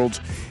Resorts World's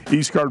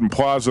East Garden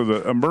Plaza.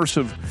 The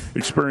immersive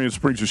experience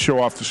brings the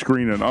show off the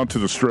screen and onto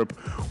the strip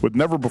with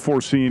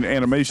never-before-seen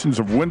animations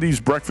of Wendy's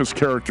breakfast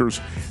characters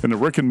in the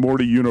Rick and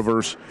Morty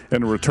universe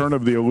and the return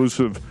of the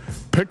elusive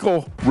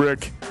Pickle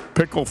Rick,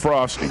 Pickle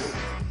Frosty.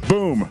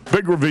 Boom.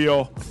 Big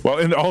reveal. Well,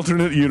 in the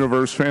alternate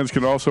universe, fans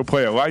can also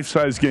play a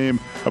life-size game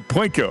of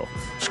Plinko,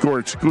 score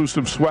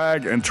exclusive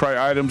swag, and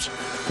try items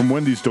from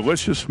Wendy's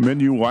delicious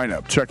menu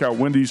lineup. Check out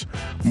Wendy's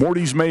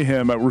Morty's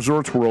Mayhem at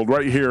Resorts World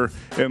right here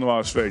in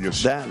Las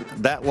Vegas.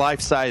 That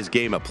life-size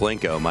game of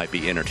Plinko might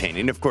be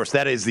entertaining. Of course,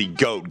 that is the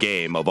GOAT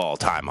game of all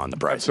time on The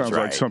Price is Right. That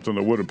sounds like something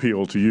that would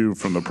appeal to you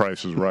from The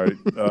Price is Right.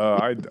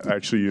 I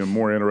actually am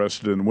more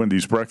interested in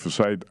Wendy's breakfast.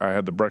 I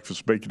had the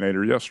breakfast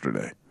Baconator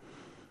yesterday.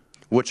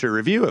 What's your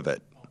review of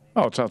it?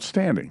 Oh, it's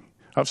outstanding.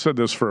 I've said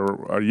this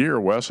for a year,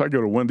 Wes. I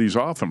go to Wendy's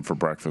often for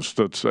breakfast.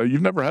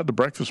 You've never had the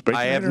breakfast Baconator?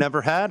 I have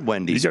never had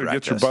Wendy's breakfast. You got to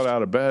get your butt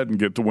out of bed and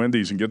get to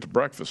Wendy's and get the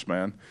breakfast,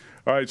 man.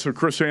 All right, so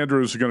Chris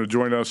Andrews is going to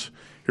join us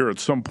here at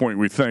some point,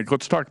 we think.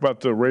 Let's talk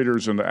about the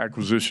Raiders and the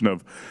acquisition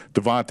of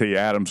Davante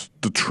Adams,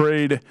 the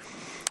trade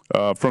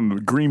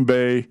from Green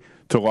Bay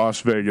to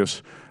Las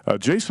Vegas.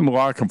 Jason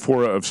La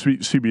Canfora of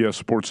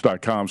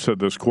CBSSports.com said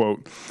this,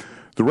 quote,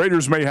 "The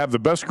Raiders may have the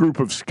best group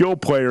of skill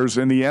players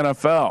in the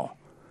NFL.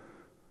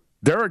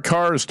 Derek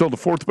Carr is still the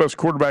fourth best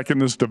quarterback in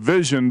this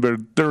division,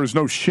 but there is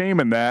no shame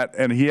in that,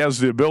 and he has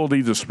the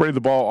ability to spray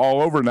the ball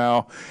all over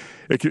now.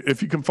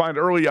 If you can find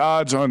early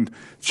odds on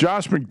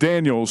Josh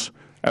McDaniels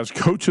as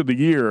Coach of the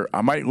Year,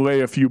 I might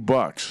lay a few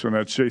bucks." And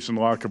that's Jason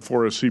La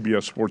Canfora of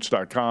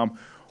CBSSports.com.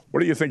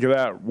 What do you think of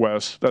that,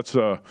 Wes? That's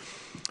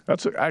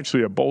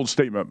actually a bold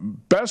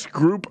statement. Best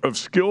group of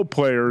skill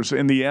players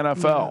in the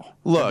NFL.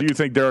 Look, do you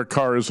think Derek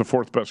Carr is the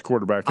fourth best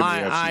quarterback in the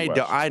AFC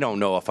West? I don't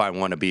know if I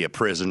want to be a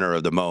prisoner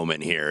of the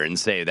moment here and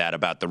say that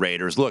about the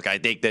Raiders. Look, I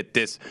think that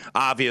this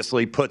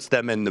obviously puts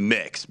them in the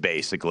mix,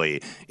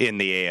 basically, in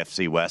the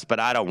AFC West. But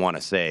I don't want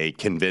to say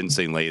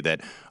convincingly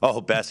that,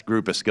 best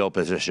group of skill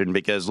position.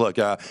 Because, look,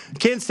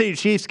 Kansas City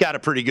Chiefs got a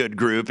pretty good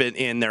group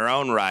in their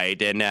own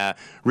right. And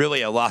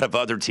really a lot of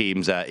other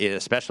teams,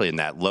 especially in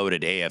that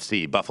loaded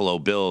AFC, Buffalo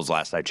Bills,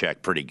 last I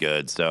checked, pretty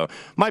good. So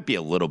might be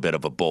a little bit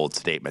of a bold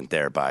statement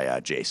there by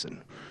Jason.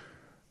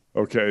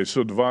 Okay,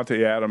 so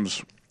Davante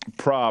Adams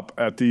prop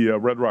at the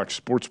Red Rock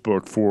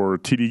Sportsbook for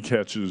TD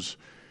catches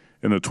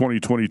in the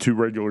 2022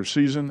 regular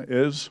season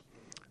is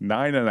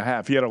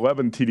 9.5. He had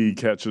 11 TD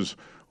catches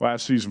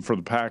last season for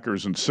the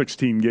Packers in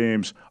 16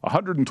 games,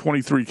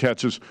 123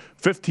 catches,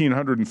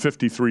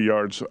 1,553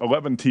 yards,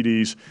 11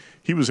 TDs.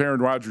 He was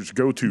Aaron Rodgers'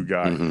 go-to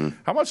guy. Mm-hmm.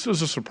 How much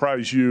does it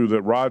surprise you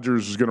that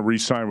Rodgers is going to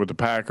re-sign with the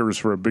Packers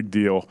for a big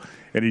deal?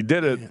 And he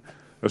did it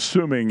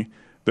assuming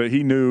that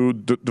he knew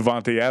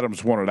Davante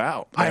Adams wanted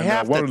out.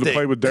 And wanted to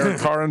play with Derek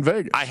Carr in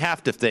Vegas. I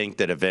have to think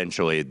that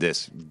eventually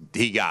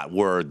he got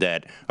word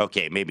that,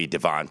 okay, maybe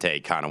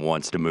Davante kind of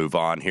wants to move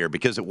on here,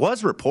 because it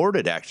was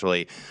reported,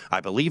 actually, I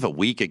believe a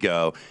week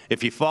ago.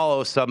 If you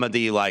follow some of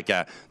the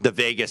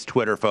Vegas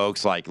Twitter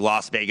folks like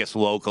Las Vegas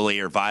Locally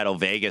or Vital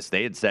Vegas,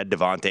 they had said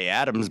Davante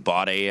Adams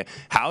bought a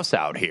house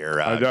out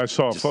here. I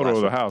saw a photo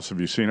of the house.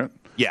 Have you seen it?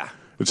 Yeah.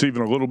 It's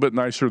even a little bit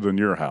nicer than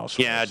your house.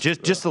 Yeah,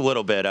 just a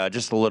little bit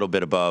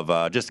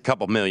above, just a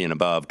couple million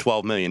above,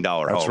 $12 million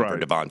home for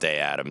Davante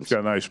Adams. It's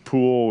got a nice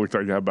pool. Looks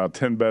like you have about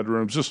 10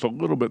 bedrooms. Just a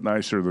little bit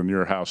nicer than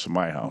your house and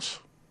my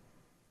house.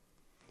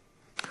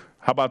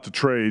 How about the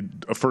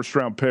trade, a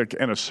first-round pick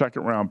and a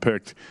second-round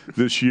pick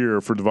this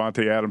year for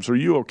Davante Adams? Are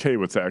you okay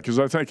with that? Because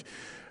I think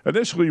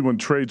initially when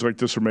trades like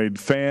this are made,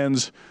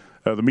 fans –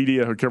 the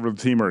media who cover the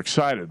team are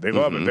excited. They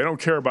love it. They don't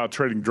care about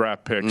trading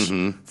draft picks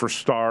for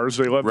stars.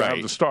 They love to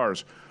have the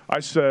stars. I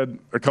said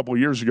a couple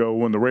of years ago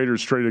when the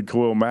Raiders traded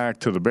Khalil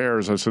Mack to the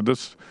Bears, I said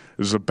this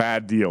is a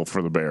bad deal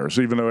for the Bears,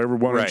 even though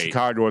everyone in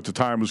Chicago at the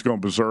time was going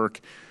berserk.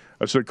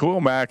 I said, Khalil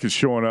Mack is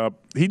showing up.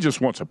 He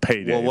just wants a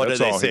payday. Well, what do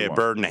they say? A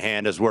bird in the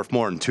hand is worth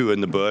more than two in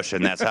the bush,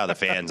 and that's how the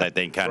fans, I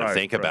think, kind of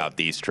think about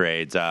these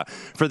trades.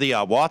 For the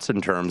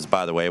Watson terms,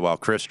 by the way, while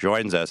Chris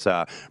joins us,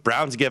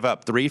 Browns give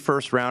up 3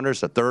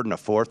 first-rounders, a third and a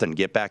fourth, and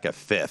get back a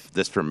fifth.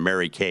 This from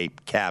Mary Kay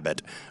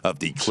Cabot of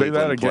the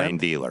Cleveland Plain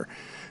Dealer.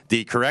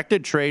 The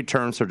corrected trade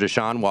terms for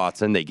Deshaun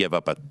Watson, they give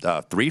up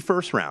 3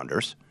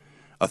 first-rounders,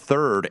 a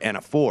third and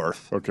a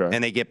fourth,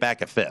 and they get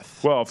back a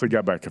fifth. Well, if they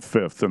got back a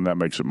fifth, then that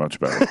makes it much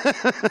better.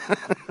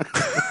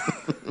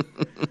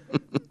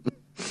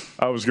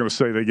 I was going to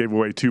say they gave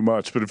away too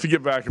much, but if you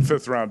get back a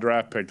fifth-round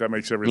draft pick, that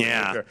makes everything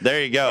okay.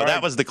 There you go. All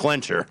that was the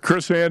clincher.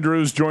 Chris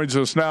Andrews joins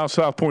us now,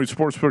 South Point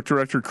Sportsbook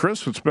Director.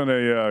 Chris, it's been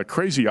a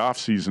crazy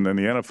offseason in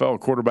the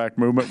NFL quarterback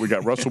movement. We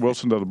got Russell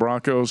Wilson to the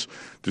Broncos,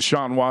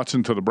 Deshaun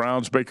Watson to the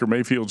Browns, Baker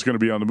Mayfield's going to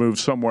be on the move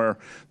somewhere,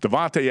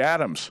 Davante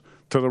Adams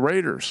to the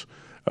Raiders.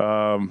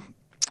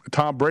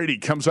 Tom Brady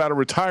comes out of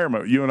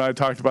retirement. You and I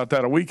talked about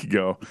that a week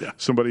ago. Yeah.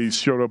 Somebody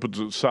showed up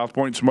at South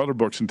Point and some other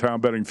books in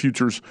town betting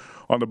futures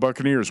on the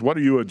Buccaneers. What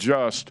do you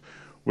adjust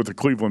with the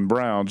Cleveland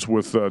Browns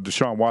with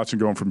Deshaun Watson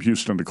going from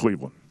Houston to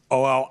Cleveland?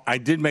 Oh, well, I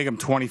did make him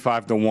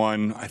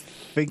 25-1. I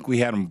think we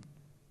had him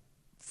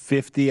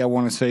 50, I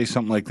want to say,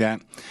 something like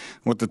that,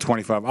 with the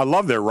 25. I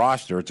love their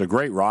roster. It's a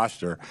great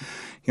roster.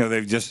 You know,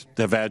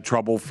 they've had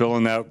trouble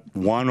filling that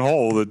one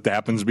hole that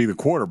happens to be the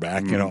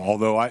quarterback. You know,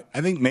 although I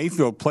think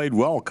Mayfield played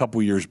well a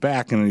couple years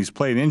back, and he's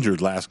played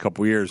injured last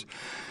couple years.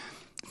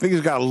 I think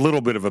he's got a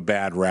little bit of a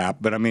bad rap,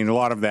 but I mean, a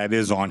lot of that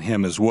is on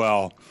him as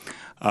well.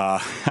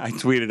 I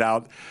tweeted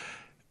out,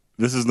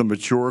 this is the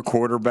mature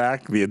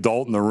quarterback, the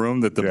adult in the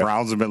room that the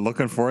Browns have been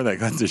looking for. They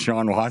got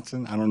Deshaun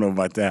Watson. I don't know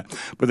about that.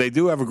 But they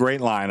do have a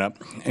great lineup.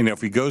 And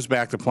if he goes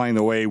back to playing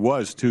the way he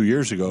was 2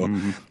 years ago,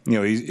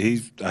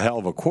 he's a hell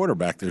of a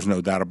quarterback. There's no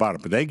doubt about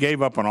it. But they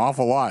gave up an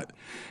awful lot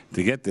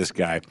to get this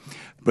guy.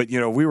 But,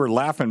 we were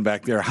laughing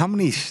back there. How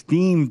many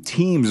steam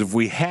teams have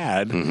we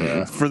had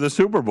for the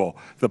Super Bowl?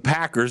 The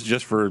Packers,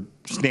 just for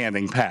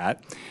standing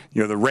pat.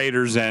 The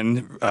Raiders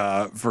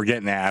for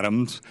getting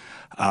Adams.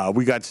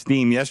 We got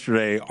steam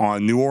yesterday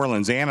on New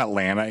Orleans and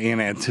Atlanta in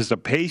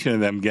anticipation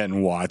of them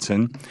getting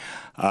Watson.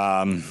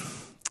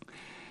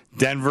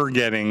 Denver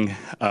getting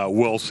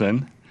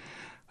Wilson.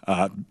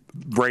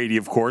 Brady,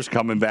 of course,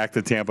 coming back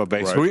to Tampa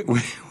Bay. Right. So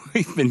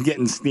we've been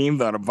getting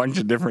steamed on a bunch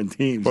of different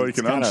teams. Well, you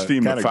can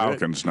unsteam the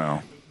Falcons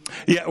now.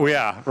 Yeah,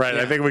 right.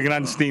 Yeah. I think we can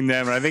unsteam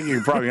them, and I think you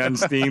can probably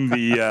unsteam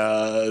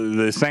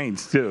the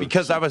Saints, too.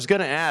 Because I was going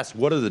to ask,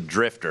 what are the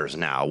drifters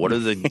now? What are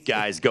the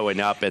guys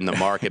going up in the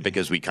market?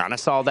 Because we kind of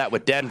saw that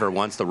with Denver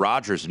once the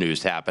Rodgers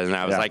news happened, and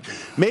I was like,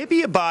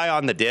 maybe a buy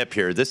on the dip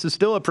here. This is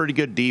still a pretty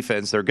good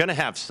defense. They're going to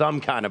have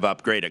some kind of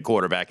upgrade at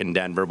quarterback in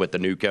Denver with the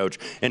new coach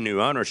and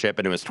new ownership,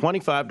 and it was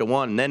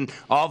 25-1, and then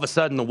all of a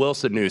sudden the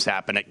Wilson news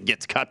happened. It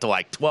gets cut to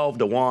like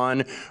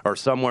 12-1 or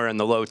somewhere in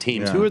the low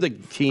teens. Who are the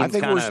teams? I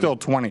think we're still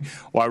 20.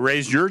 Well, I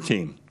raised your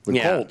team, the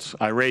Colts.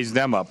 I raised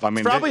them up. I mean,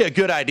 it's probably a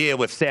good idea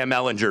with Sam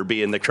Ehlinger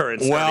being the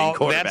current starting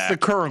quarterback. That's the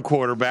current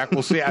quarterback.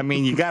 We'll see. I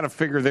mean, you got to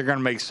figure they're going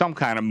to make some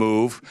kind of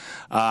move.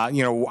 I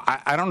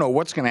don't know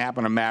what's going to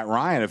happen to Matt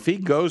Ryan. If he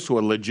goes to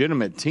a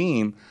legitimate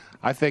team,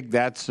 I think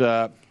that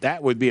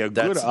would be a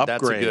good upgrade.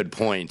 That's a good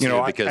point,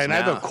 too. Because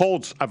the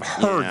Colts, I've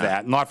heard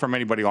that, not from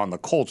anybody on the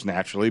Colts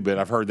naturally, but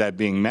I've heard that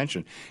being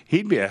mentioned.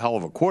 He'd be a hell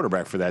of a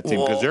quarterback for that team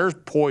because they're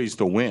poised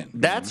to win.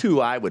 That's who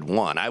I would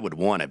want. I would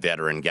want a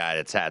veteran guy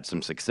that's had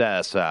some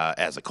success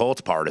as a Colts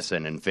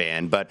partisan and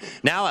fan. But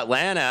now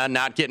Atlanta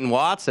not getting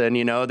Watson,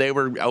 they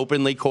were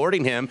openly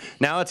courting him.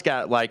 Now it's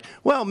got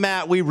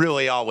Matt, we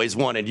really always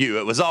wanted you.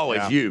 It was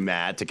always you,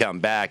 Matt, to come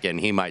back, and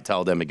he might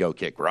tell them to go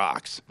kick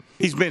rocks.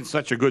 He's been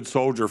such a good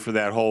soldier for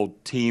that whole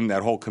team,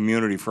 that whole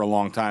community for a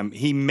long time.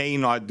 He may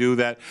not do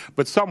that,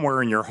 but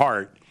somewhere in your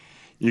heart,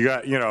 you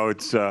got,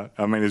 it's,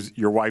 as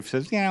your wife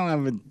says,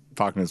 I've been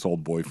talking to this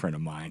old boyfriend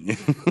of mine.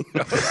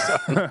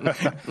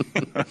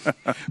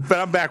 But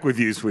I'm back with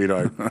you,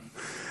 sweetheart.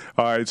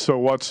 All right, so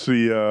what's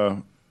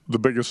the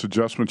biggest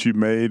adjustment you've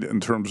made in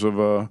terms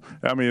of,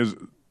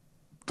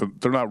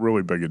 they're not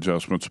really big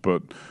adjustments,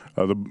 but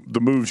the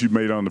moves you've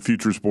made on the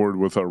futures board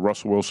with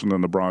Russell Wilson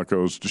and the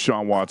Broncos,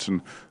 Deshaun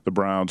Watson, the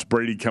Browns,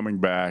 Brady coming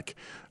back,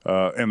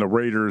 and the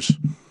Raiders.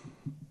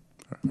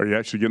 Are you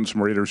actually getting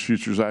some Raiders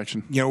futures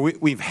action?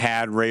 We've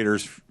had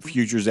Raiders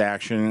futures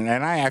action,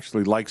 and I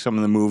actually like some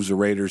of the moves the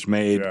Raiders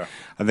made. Yeah,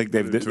 I think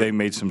they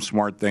made some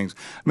smart things.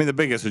 I mean, the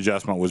biggest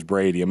adjustment was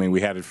Brady. I mean, we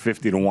had it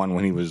 50-1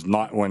 when he was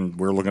not. When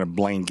we were looking at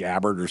Blaine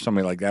Gabbert or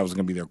somebody like that was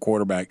going to be their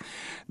quarterback.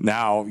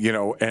 Now,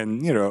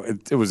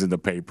 it was in the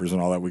papers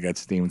and all that. We got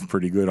steamed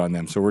pretty good on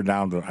them, so we're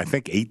down to I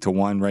think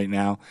 8-1 right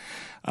now.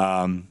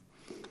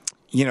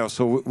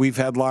 So we've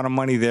had a lot of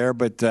money there,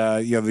 but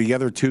the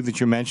other two that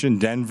you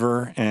mentioned,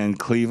 Denver and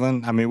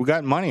Cleveland. I mean, we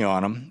got money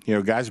on them.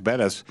 Guys bet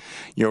us.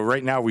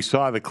 Right now we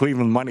saw the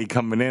Cleveland money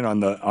coming in on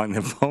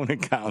the phone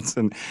accounts,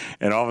 and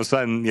all of a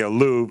sudden,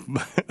 Lou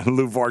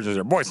Vargas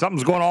said, "Boy,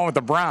 something's going on with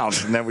the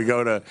Browns." And then we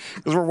go to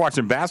because we're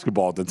watching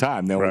basketball at the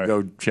time. Then we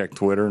go check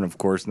Twitter, and of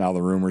course now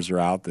the rumors are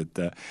out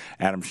that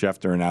Adam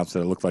Schefter announced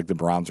that it looked like the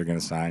Browns are going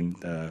to sign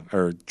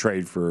or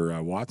trade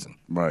for Watson.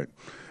 Right.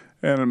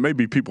 And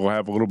maybe people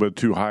have a little bit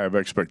too high of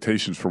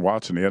expectations for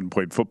Watson. He hadn't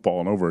played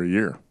football in over a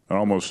year.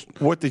 Almost.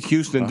 What did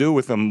Houston do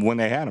with him when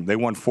they had him? They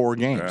won 4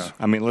 games. Yeah.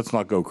 I mean, let's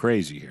not go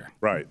crazy here.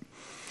 Right.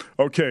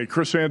 Okay,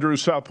 Chris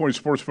Andrews, South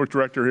Point Sportsbook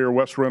Director here.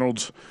 Wes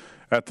Reynolds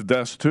at the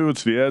desk, too.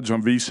 It's The Edge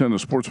on VSiN, the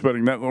Sports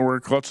Betting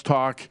Network. Let's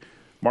talk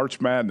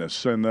March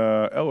Madness. And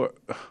Ella,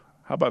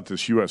 how about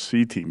this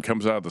USC team?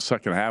 Comes out of the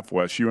second half,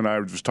 Wes. You and I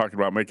were just talking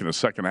about making a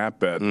second half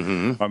bet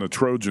on the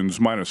Trojans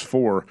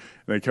 -4. And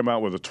they come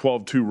out with a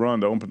 12-2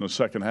 run to open the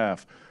second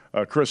half.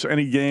 Chris,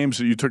 any games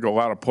that you took a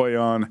lot of play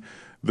on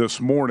this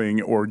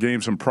morning or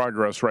games in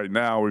progress right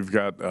now? We've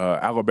got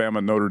Alabama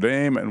and Notre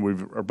Dame, and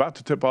we're about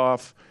to tip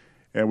off,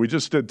 and we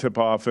just did tip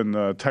off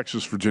in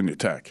Texas, Virginia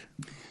Tech.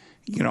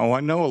 I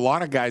know a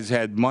lot of guys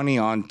had money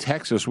on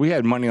Texas. We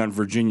had money on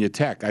Virginia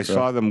Tech. I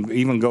saw them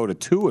even go to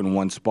 2 in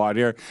one spot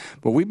here.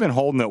 But we've been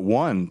holding at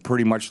 1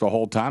 pretty much the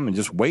whole time and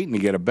just waiting to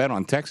get a bet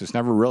on Texas.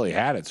 Never really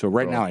had it. So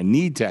right now I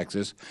need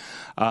Texas.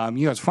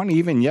 It's funny,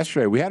 even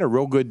yesterday we had a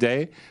real good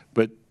day,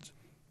 but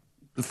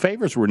the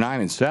favorites were 9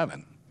 and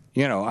 7.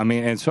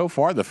 And so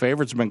far the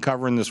favorites have been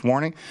covering this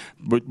morning.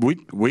 But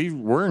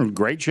we're in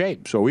great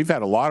shape. So we've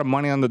had a lot of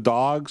money on the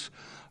dogs.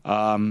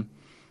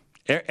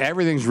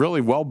 everything's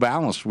really well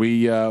balanced.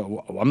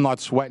 I'm not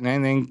sweating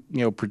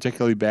anything,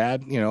 particularly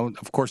bad.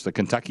 Of course, the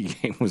Kentucky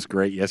game was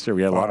great yesterday.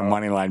 We had a lot of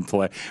money line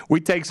play. We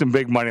take some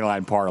big money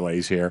line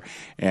parlays here,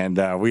 and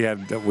we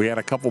had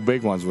a couple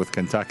big ones with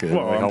Kentucky.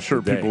 Well, I'm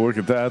sure people look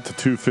at that, the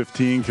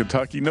 215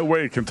 Kentucky. No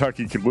way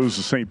Kentucky could lose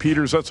to St.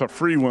 Peter's. That's a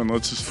free one.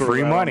 Let's just throw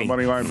free that money. On the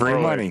money line Free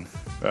parlay.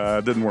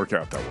 money. Didn't work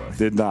out that way.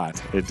 Did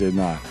not. It did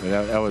not.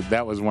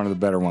 That was one of the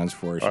better ones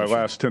for us. All right,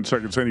 last 10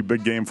 seconds. Any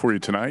big game for you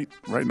tonight,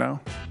 right now?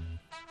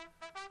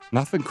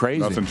 Nothing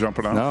crazy. Nothing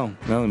jumping out?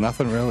 No,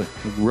 nothing really.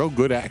 Real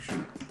good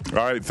action. All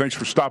right, thanks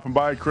for stopping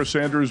by. Chris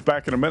Andrews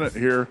back in a minute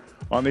here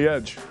on The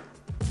Edge.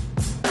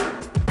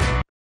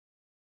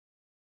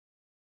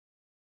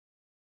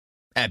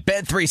 At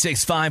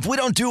Bet365, we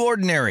don't do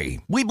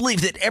ordinary. We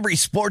believe that every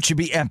sport should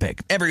be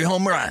epic. Every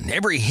home run,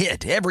 every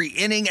hit, every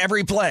inning,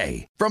 every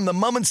play. From the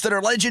moments that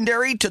are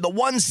legendary to the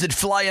ones that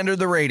fly under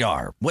the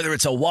radar. Whether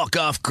it's a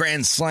walk-off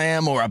grand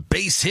slam or a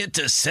base hit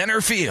to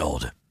center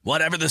field.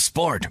 Whatever the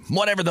sport,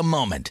 whatever the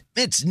moment.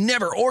 It's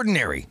never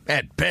ordinary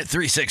at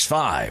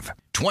Bet365.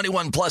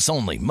 21 plus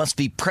only. Must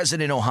be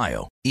present in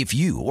Ohio. If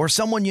you or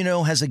someone you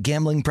know has a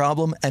gambling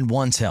problem and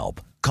wants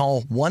help,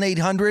 call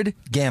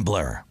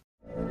 1-800-GAMBLER.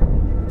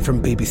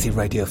 From BBC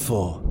Radio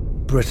 4,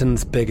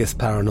 Britain's biggest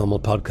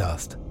paranormal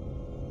podcast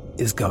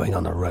is going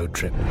on a road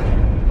trip.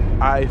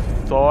 I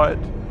thought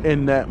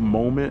in that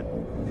moment,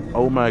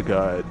 oh my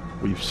God,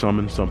 we've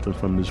summoned something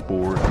from this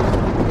board.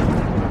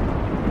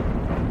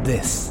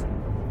 This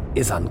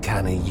is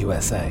Uncanny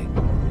USA.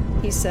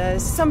 He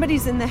says,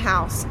 somebody's in the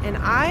house, and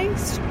I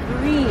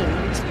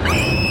screamed.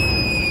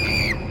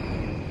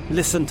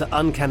 Listen to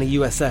Uncanny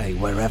USA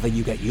wherever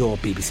you get your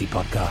BBC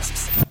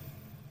podcasts,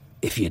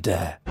 if you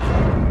dare.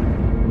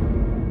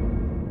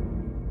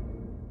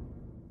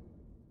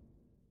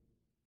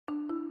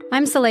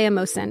 I'm Saleha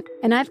Mohsin,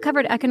 and I've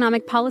covered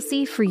economic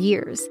policy for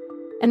years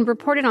and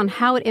reported on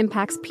how it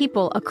impacts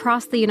people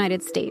across the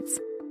United States.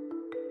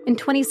 In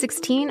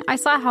 2016, I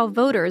saw how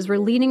voters were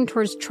leaning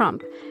towards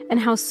Trump and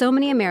how so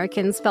many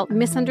Americans felt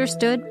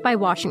misunderstood by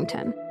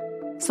Washington.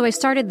 So I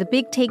started The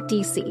Big Take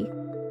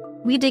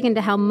DC. We dig into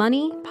how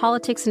money,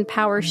 politics, and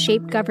power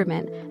shape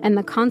government and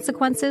the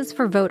consequences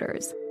for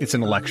voters. It's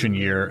an election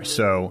year,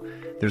 so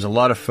there's a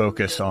lot of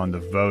focus on the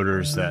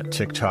voters that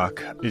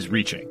TikTok is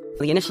reaching.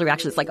 The initial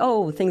reaction is like,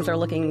 oh, things are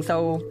looking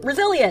so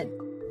resilient.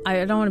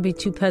 I don't want to be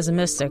too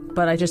pessimistic,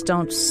 but I just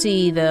don't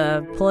see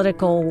the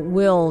political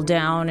will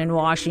down in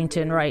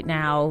Washington right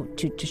now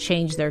to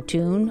change their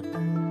tune.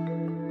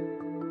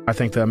 I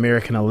think the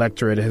American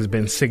electorate has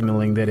been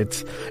signaling that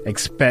it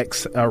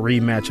expects a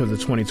rematch of the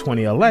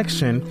 2020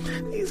 election.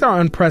 These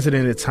are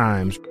unprecedented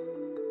times.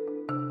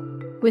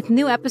 With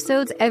new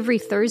episodes every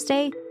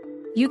Thursday,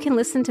 you can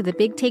listen to The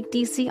Big Take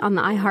DC on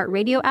the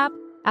iHeartRadio app,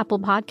 Apple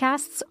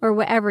Podcasts, or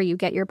wherever you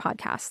get your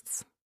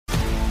podcasts.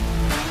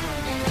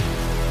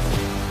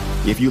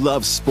 If you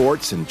love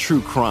sports and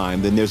true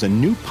crime, then there's a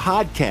new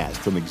podcast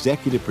from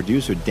executive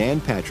producer Dan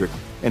Patrick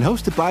and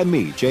hosted by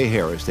me, Jay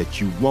Harris,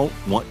 that you won't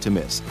want to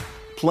miss.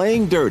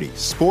 Playing Dirty: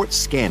 Sports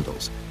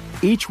Scandals.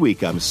 Each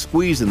week, I'm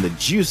squeezing the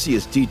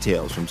juiciest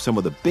details from some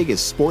of the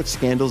biggest sports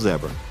scandals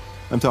ever.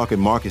 I'm talking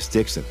Marcus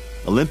Dixon,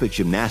 Olympic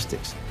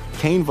gymnastics,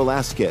 Cain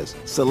Velasquez,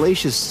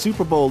 salacious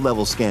Super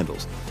Bowl-level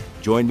scandals.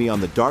 Join me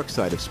on the dark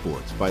side of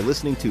sports by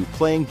listening to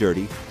Playing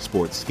Dirty: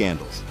 Sports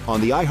Scandals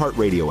on the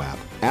iHeartRadio app,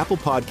 Apple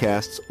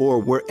Podcasts, or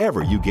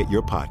wherever you get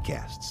your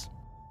podcasts.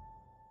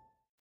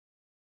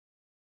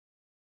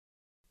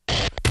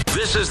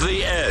 This is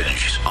The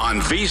Edge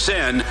on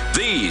VSiN,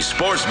 the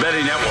sports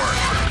betting network.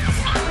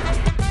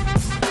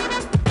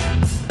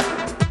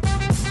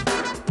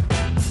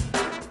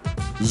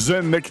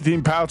 Zen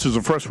nicotine pouches,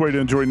 a fresh way to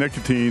enjoy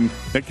nicotine.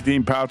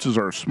 Nicotine pouches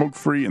are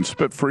smoke-free and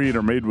spit-free and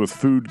are made with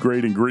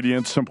food-grade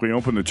ingredients. Simply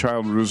open the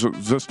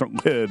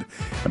child-resistant lid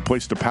and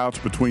place the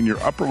pouch between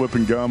your upper lip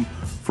and gum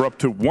for up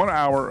to 1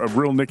 hour of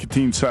real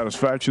nicotine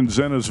satisfaction.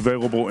 Zen is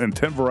available in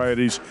 10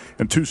 varieties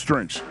and 2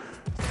 strengths.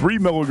 3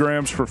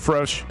 milligrams for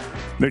fresh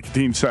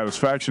nicotine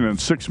satisfaction and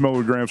 6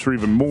 milligrams for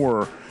even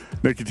more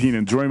nicotine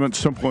enjoyment.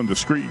 Simple and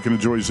discreet. You can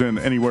enjoy Zen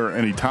anywhere,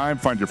 anytime.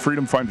 Find your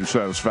freedom. Find your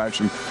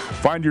satisfaction.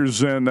 Find your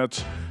Zen.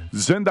 That's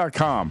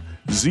Zen.com.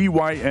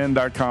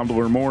 ZYN.com to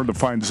learn more and to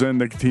find Zen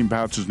nicotine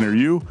pouches near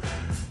you.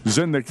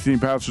 Zen nicotine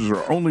pouches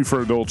are only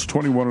for adults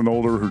 21 and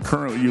older who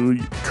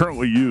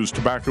currently use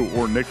tobacco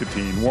or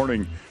nicotine.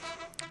 Warning,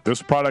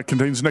 this product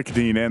contains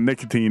nicotine, and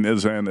nicotine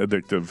is an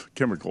addictive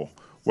chemical.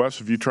 Wes,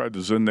 have you tried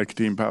the Zen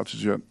nicotine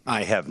pouches yet?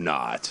 I have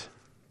not.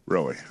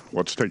 Really?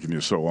 What's taking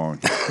you so long?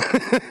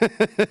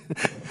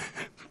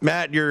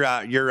 Matt,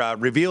 you're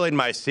revealing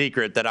my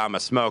secret that I'm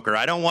a smoker.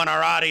 I don't want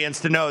our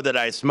audience to know that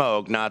I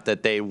smoke, not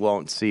that they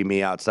won't see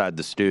me outside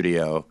the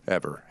studio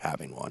ever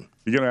having one.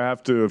 You're going to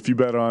have to, if you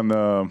bet on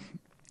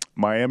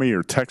Miami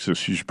or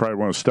Texas, you should probably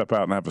want to step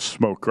out and have a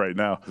smoke right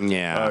now.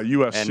 Yeah,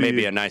 USC, and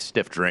maybe a nice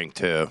stiff drink,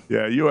 too.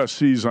 Yeah,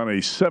 USC's on a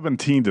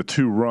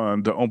 17-2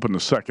 run to open the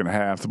second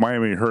half. The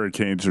Miami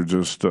Hurricanes are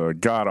just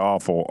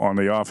god-awful on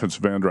the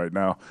offensive end right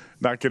now,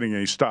 not getting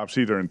any stops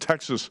either. And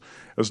Texas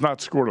has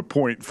not scored a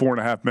point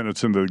 4.5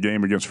 minutes into the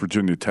game against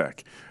Virginia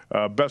Tech.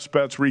 Best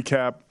bets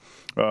recap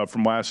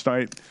from last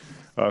night.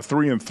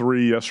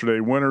 3-3 yesterday.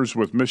 Winners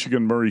with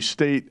Michigan, Murray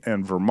State,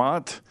 and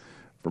Vermont.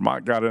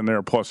 Vermont got in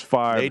there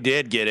 +5. They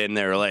did get in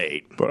there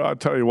late. But I'll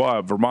tell you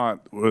what,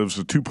 Vermont, it was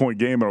a 2-point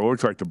game, and it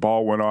looked like the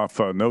ball went off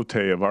Note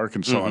of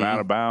Arkansas and out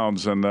of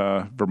bounds, and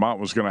Vermont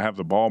was going to have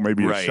the ball,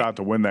 maybe a shot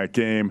to win that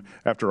game.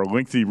 After a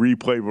lengthy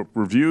replay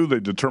review,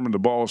 they determined the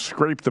ball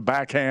scraped the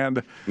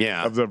backhand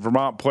of the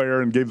Vermont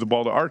player and gave the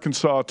ball to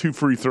Arkansas. 2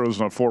 free throws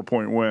and a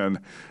 4-point win.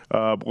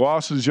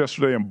 Losses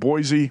yesterday in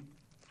Boise,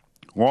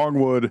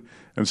 Longwood,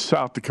 and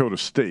South Dakota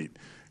State.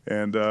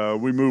 And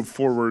we move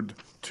forward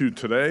to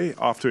today,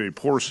 off to a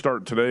poor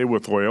start today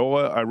with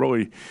Loyola. I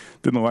really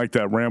didn't like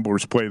that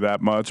Ramblers play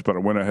that much, but I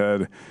went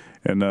ahead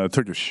and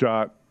took a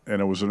shot,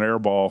 and it was an air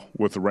ball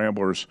with the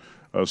Ramblers.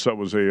 So it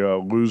was a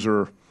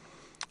loser.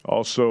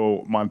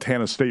 Also,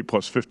 Montana State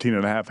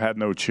 +15.5 had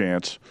no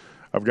chance.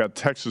 I've got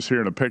Texas here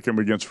in a pick 'em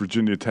against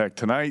Virginia Tech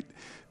tonight.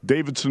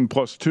 Davidson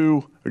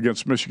 +2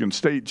 against Michigan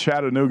State.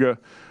 Chattanooga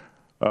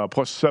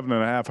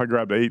 +7.5. I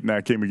grabbed 8 in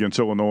that game against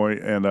Illinois,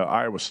 and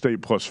Iowa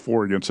State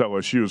 +4 against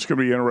LSU. It's going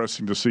to be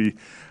interesting to see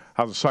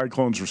how the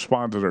Cyclones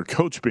respond to their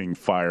coach being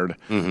fired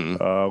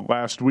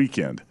last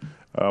weekend.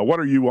 What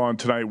are you on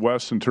tonight,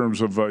 Wes, in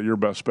terms of your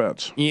best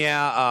bets?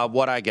 Yeah,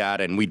 what I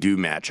got, and we do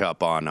match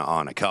up on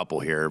a couple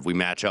here. We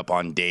match up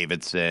on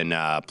Davidson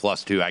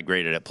 +2. I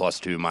graded at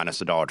 +2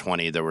 minus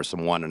 $1.20. There were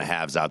some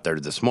 1.5s out there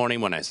this morning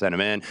when I sent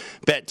them in.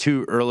 Bet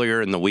 2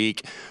 earlier in the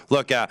week.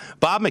 Look,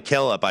 Bob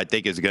McKillop, I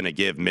think, is going to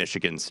give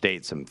Michigan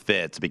State some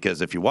fits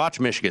because if you watch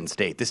Michigan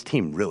State, this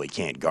team really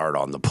can't guard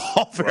on the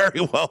ball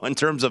very well in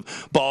terms of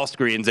ball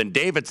screens. And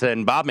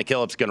Davidson, Bob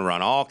McKillop's going to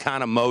run all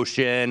kind of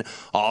motion,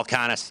 all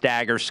kind of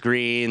stagger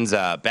screens.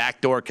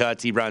 Backdoor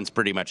cuts. He runs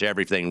pretty much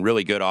everything.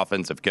 Really good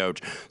offensive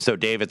coach. So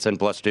Davidson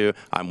 +2.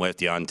 I'm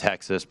with you on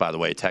Texas. By the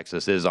way,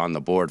 Texas is on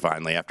the board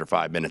finally after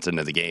 5 minutes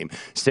into the game.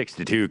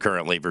 6-2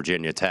 currently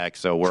Virginia Tech.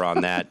 So we're on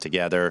that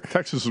together.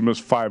 Texas has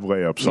missed 5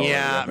 layups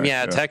already.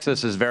 Yeah.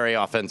 Texas is very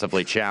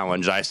offensively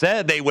challenged. I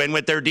said they win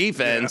with their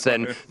defense,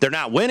 and they're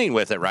not winning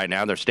with it right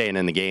now. They're staying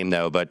in the game,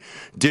 though. But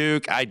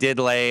Duke, I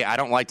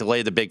don't like to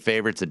lay the big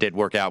favorites. It did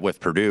work out with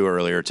Purdue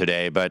earlier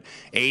today, but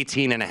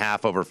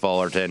 18.5 over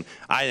Fullerton.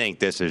 I think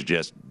this is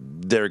just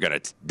they're gonna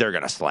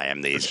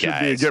slam these guys. Should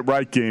be a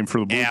get-right game for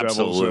the Blue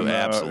Devils. And,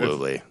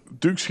 absolutely.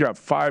 Duke's got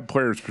 5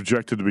 players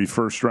projected to be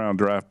first-round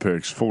draft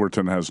picks.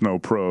 Fullerton has no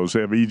pros.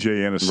 They have E.J.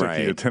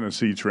 Anosike, a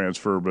Tennessee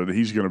transfer, but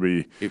he's going to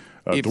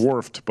be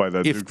dwarfed by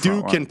that Duke front line.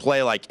 If Duke can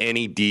play like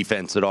any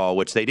defense at all,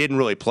 which they didn't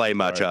really play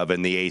much of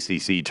in the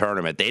ACC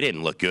tournament, they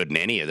didn't look good in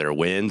any of their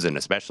wins, and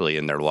especially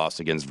in their loss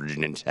against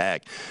Virginia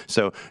Tech.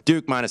 So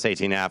Duke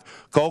 -18.5.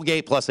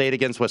 Colgate +8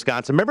 against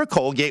Wisconsin. Remember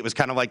Colgate was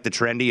kind of like the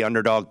trendy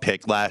underdog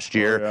pick last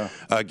year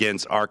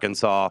against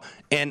Arkansas,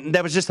 and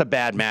that was just a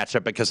bad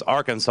matchup because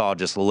Arkansas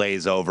just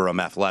lays over them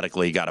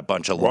athletically, got a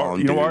bunch of long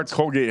dudes. You know what?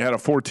 Colgate had a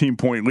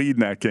 14-point lead in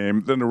that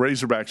game. Then the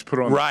Razorbacks put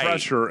on the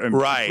pressure and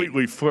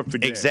completely flipped the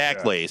game.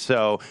 Exactly.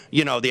 So,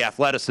 the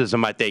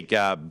athleticism, I think,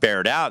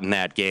 bared out in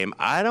that game.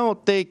 I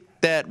don't think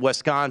that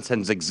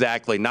Wisconsin's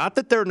exactly, not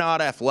that they're not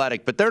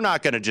athletic, but they're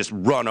not going to just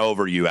run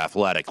over you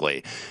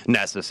athletically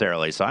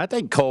necessarily. So I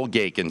think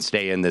Colgate can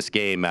stay in this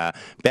game.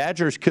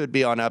 Badgers could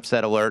be on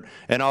upset alert,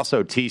 and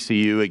also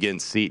TCU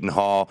against Seton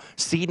Hall.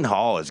 Seton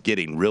Hall is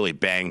getting really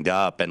banged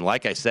up, and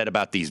like I said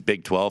about these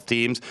Big 12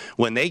 teams,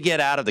 when they get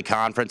out of the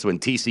conference, when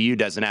TCU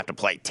doesn't have to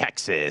play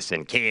Texas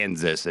and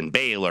Kansas and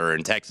Baylor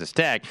and Texas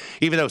Tech,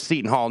 even though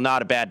Seton Hall,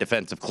 not a bad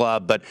defensive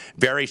club, but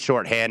very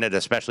shorthanded,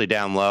 especially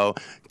down low,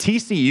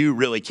 TCU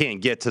really can't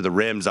get to the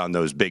rims on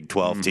those Big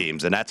 12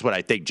 teams, and that's what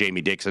I think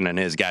Jamie Dixon and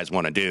his guys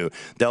want to do.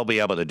 They'll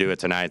be able to do it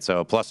tonight,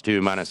 so +2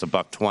 minus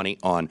 $1.20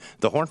 on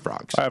the Horned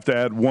Frogs. I have to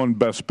add one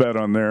best bet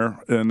on there,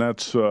 and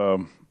that's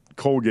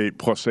Colgate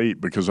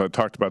 +8 because I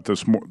talked about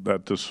this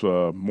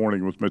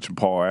morning with Mitch and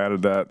Paul. I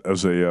added that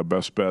as a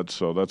best bet,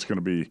 so that's going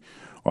to be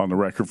on the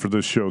record for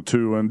this show,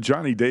 too. And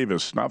Johnny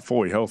Davis, not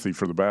fully healthy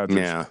for the Badgers.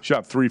 Yeah.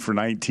 Shot 3 for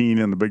 19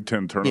 in the Big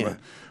Ten tournament.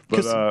 Yeah.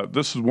 But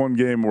this is one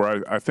game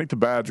where I think the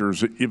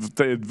Badgers, if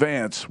they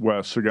advance,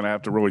 Wes, are going to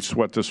have to really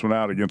sweat this one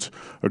out against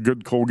a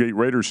good Colgate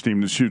Raiders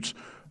team that shoots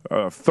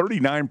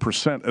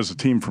 39% as a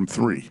team from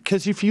 3.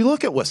 Because if you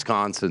look at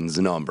Wisconsin's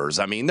numbers,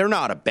 I mean, they're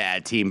not a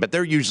bad team, but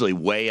they're usually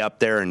way up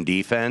there in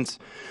defense.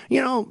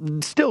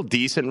 Still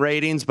decent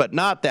ratings, but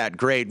not that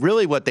great.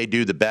 Really what they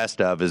do the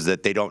best of is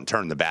that they don't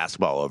turn the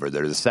basketball over.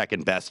 They're the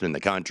second best in the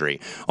country,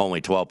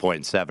 only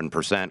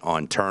 12.7%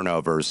 on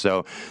turnovers.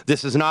 So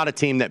this is not a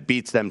team that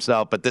beats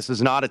themselves, but this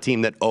is not a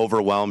team that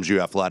overwhelms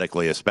you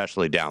athletically,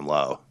 especially down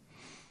low.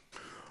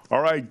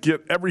 All right,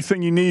 get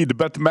everything you need to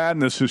bet the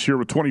madness this year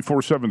with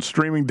 24/7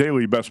 streaming,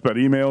 daily best bet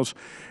emails,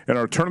 and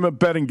our tournament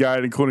betting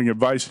guide, including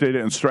advice,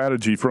 data, and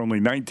strategy for only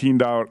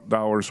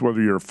 $19.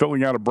 Whether you're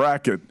filling out a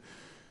bracket,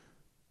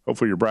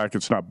 hopefully your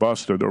bracket's not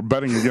busted, or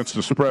betting against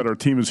the spread, our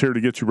team is here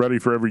to get you ready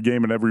for every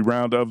game and every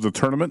round of the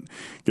tournament.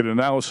 Get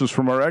analysis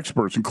from our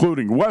experts,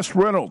 including Wes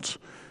Reynolds,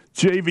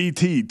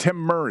 JVT, Tim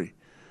Murray.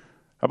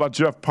 How about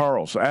Jeff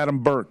Parles, Adam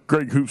Burke,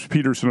 Greg Hoops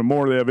Peterson, and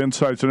more? They have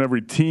insights on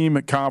every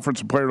team,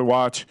 conference, and player to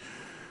watch.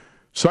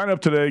 Sign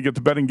up today, get the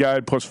betting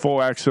guide plus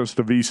full access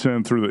to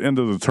VSiN through the end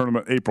of the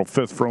tournament, April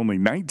 5th, for only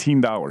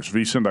 $19.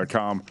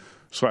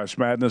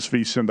 VSiN.com/madness,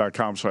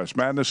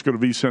 VSiN.com/madness. Go to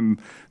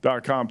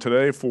VSiN.com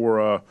today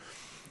for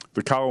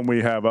the column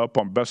we have up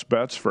on best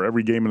bets for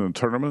every game in the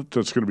tournament.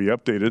 That's going to be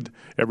updated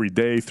every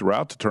day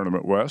throughout the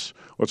tournament, Wes.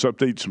 Let's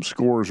update some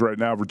scores right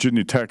now.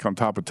 Virginia Tech on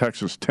top of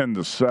Texas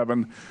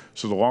 10-7.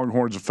 So the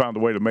Longhorns have found a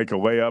way to make a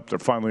layup. They're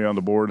finally on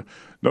the board.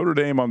 Notre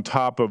Dame on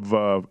top of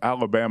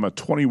Alabama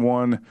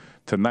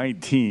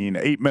 21-19.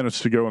 8 minutes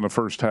to go in the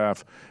first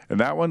half. And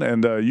that one,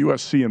 and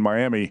USC and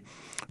Miami.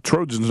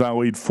 Trojans now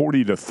lead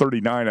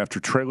 40-39 after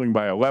trailing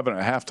by 11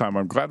 at halftime.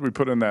 I'm glad we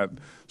put in that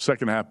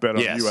second half bet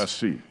on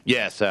USC.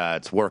 Yes,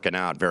 it's working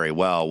out very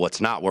well.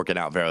 What's not working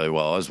out very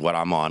well is what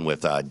I'm on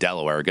with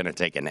Delaware. Going to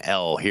take an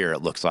L here,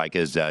 it looks like,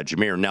 as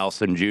Jameer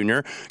Nelson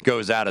Jr.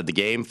 goes out of the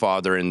game,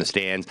 farther in the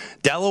stands.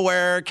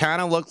 Delaware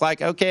kind of looked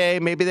like, okay,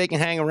 maybe they can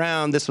hang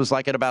around. This was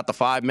like at about the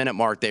 5-minute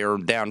mark. They were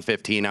down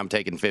 15. I'm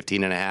taking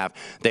 15.5.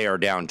 They are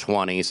down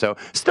 20. So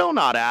still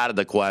not out of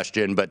the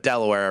question, but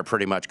Delaware are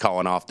pretty much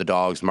calling off the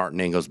dogs. Martin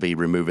Inglesby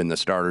removing the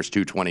starters,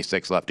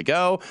 2:26 left to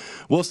go.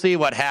 We'll see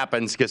what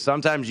happens, because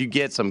sometimes you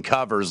get some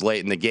covers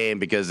late in the game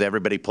because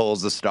everybody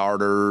pulls the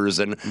starters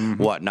and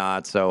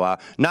whatnot. So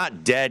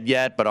not dead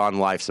yet, but on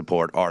life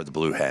support are the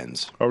Blue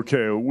Hens.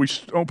 Okay, we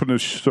opened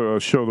this show,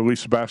 the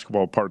least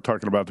basketball part,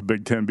 talking about the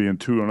Big Ten being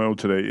 2-0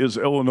 today. Is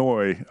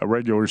Illinois, a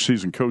regular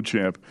season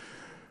co-champ,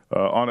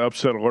 on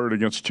upset alert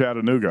against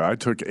Chattanooga? I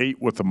took 8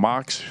 with the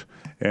Mocs,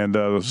 and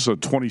this is a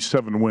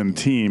 27-win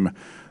team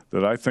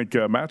that I think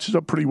matches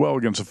up pretty well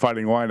against the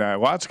Fighting Illini. A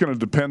lot's going to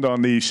depend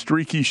on the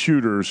streaky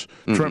shooters,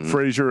 Trent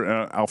Frazier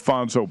and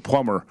Alfonso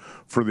Plummer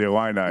for the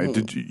Illini.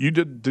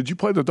 Did you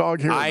play the dog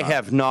here? I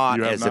have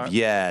not as of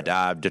yet.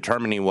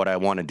 Determining what I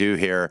want to do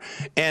here.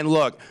 And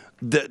look,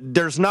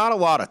 there's not a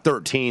lot of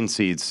 13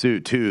 seeds,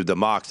 too. The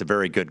Mocs, a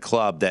very good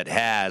club that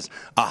has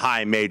a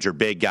high major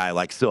big guy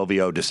like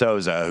Silvio De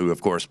Souza, who,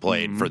 of course,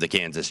 played for the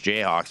Kansas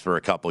Jayhawks for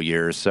a couple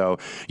years. So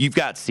you've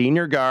got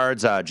senior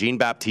guards, Jean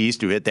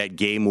Baptiste, who hit that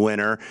game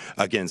winner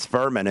against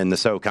Furman in the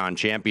SoCon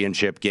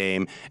championship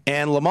game.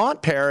 And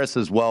Lamont Paris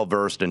is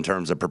well-versed in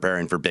terms of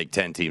preparing for Big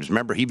Ten teams.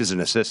 Remember, he was an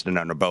assistant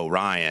under Bo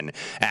Ryan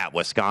at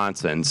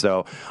Wisconsin.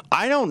 So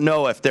I don't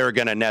know if they're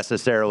going to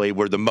necessarily,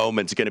 where the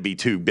moment's going to be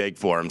too big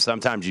for him.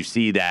 Sometimes you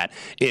see that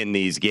in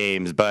these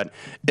games, but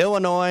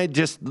Illinois,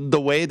 just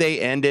the way they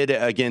ended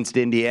against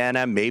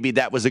Indiana, maybe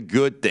that was a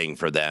good thing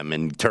for them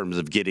in terms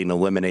of getting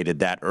eliminated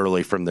that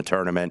early from the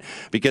tournament,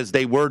 because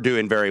they were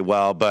doing very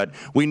well. But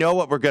we know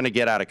what we're going to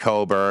get out of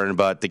Coburn,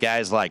 but the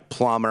guys like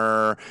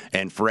Plummer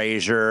and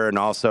Frazier, and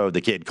also the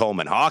kid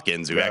Coleman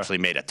Hawkins, who actually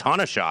made a ton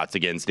of shots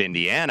against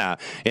Indiana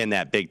in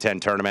that Big Ten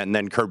tournament, and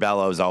then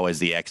Curbelo is always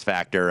the X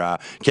factor,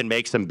 can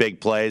make some big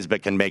plays,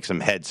 but can make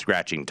some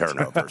head-scratching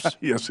turnovers.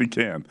 Yes, he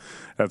can.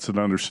 That's an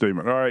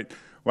understatement. All right,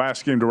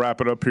 last game to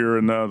wrap it up here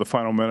in the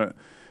final minute.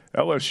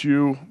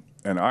 LSU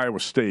and Iowa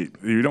State.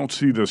 You don't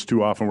see this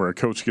too often where a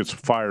coach gets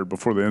fired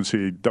before the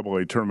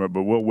NCAA tournament,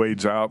 but Will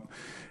Wade's out.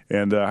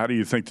 And how do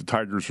you think the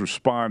Tigers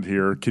respond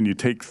here? Can you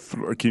take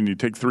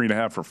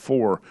 3.5 or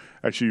 4?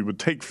 Actually, you would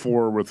take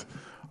 4 with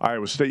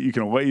Iowa State. You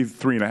can lay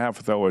 3.5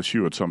 with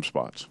LSU at some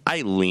spots.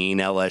 I lean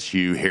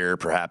LSU here,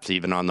 perhaps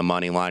even on the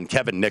money line.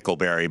 Kevin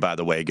Nickelberry, by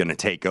the way, going to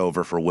take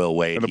over for Will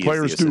Wade. And the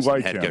players do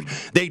like him.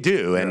 They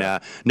do. Yeah. And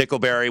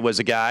Nickelberry was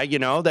a guy,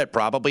 that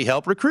probably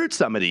helped recruit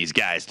some of these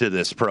guys to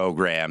this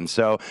program.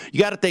 So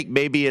you got to think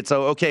maybe it's,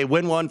 okay,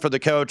 win one for the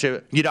coach.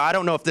 I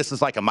don't know if this is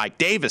like a Mike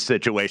Davis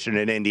situation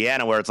in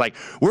Indiana where it's like,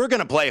 we're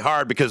going to play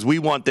hard because we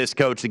want this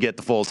coach to get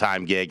the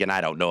full-time gig. And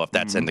I don't know if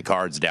that's in the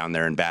cards down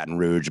there in Baton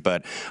Rouge,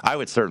 but I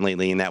would certainly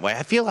lean that way.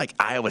 I feel like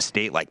Iowa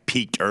State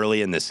peaked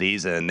early in the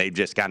season, and they've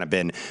just kind of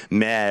been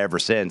meh ever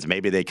since.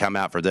 Maybe they come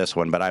out for this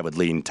one, but I would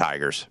lean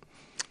Tigers.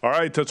 All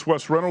right, that's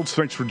Wes Reynolds.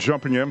 Thanks for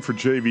jumping in for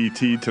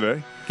JVT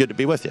today. Good to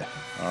be with you.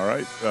 All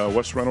right,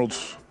 Wes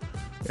Reynolds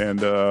and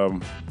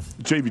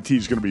JVT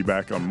is going to be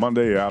back on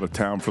Monday, out of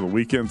town for the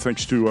weekend.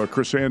 Thanks to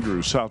Chris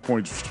Andrews, South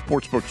Point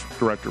Sportsbooks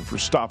Director, for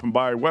stopping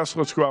by. Wes,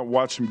 let's go out and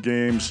watch some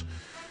games,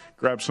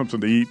 grab something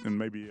to eat, and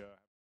maybe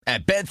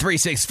At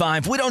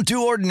Bet365, we don't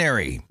do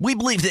ordinary. We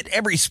believe that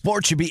every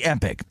sport should be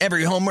epic.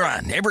 Every home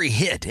run, every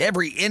hit,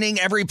 every inning,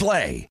 every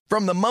play.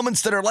 From the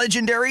moments that are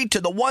legendary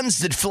to the ones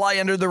that fly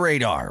under the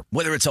radar.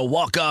 Whether it's a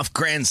walk-off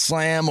grand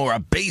slam or a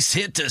base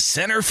hit to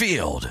center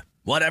field.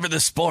 Whatever the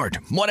sport,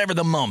 whatever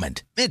the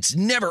moment. It's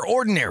never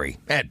ordinary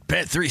at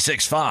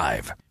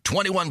Bet365.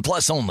 21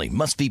 plus only.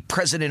 Must be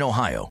present in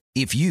Ohio.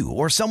 If you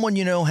or someone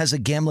you know has a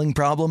gambling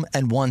problem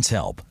and wants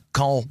help,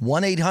 Call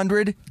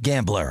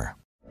 1-800-GAMBLER.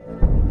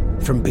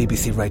 From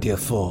BBC Radio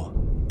 4,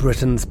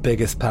 Britain's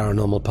biggest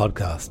paranormal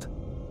podcast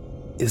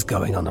is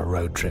going on a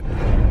road trip.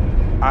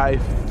 I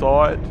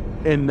thought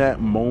in that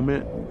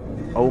moment,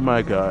 oh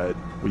my God,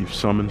 we've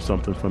summoned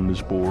something from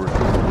this board.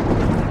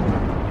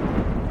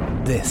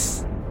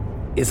 This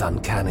is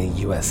Uncanny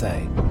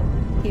USA.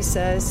 He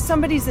says,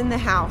 somebody's in the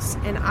house,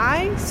 and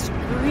I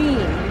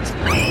screamed.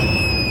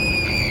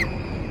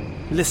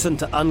 Listen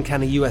to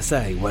Uncanny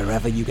USA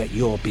wherever you get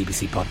your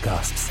BBC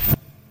podcasts,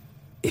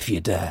 if you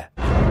dare.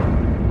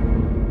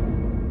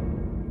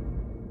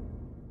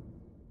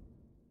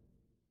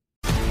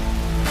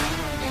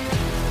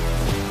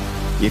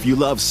 If you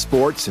love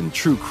sports and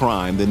true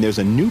crime, then there's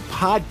a new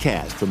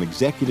podcast from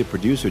executive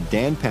producer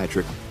Dan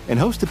Patrick and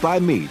hosted by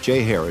me,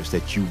 Jay Harris,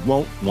 that you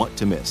won't want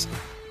to miss.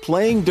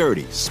 Playing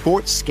Dirty: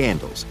 Sports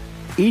Scandals.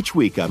 Each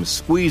week, I'm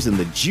squeezing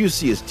the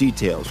juiciest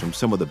details from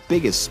some of the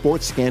biggest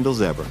sports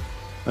scandals ever.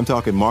 I'm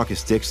talking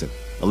Marcus Dixon,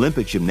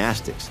 Olympic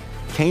gymnastics,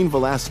 Cain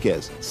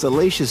Velasquez,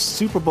 salacious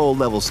Super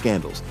Bowl-level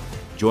scandals.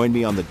 Join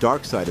me on the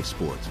dark side of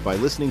sports by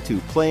listening to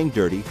Playing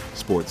Dirty: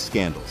 Sports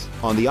Scandals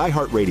on the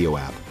iHeartRadio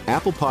app,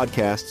 Apple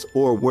Podcasts,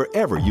 or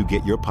wherever you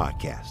get your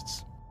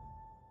podcasts.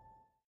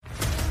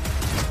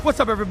 What's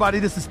up, everybody?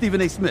 This is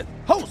Stephen A. Smith,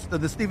 host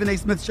of the Stephen A.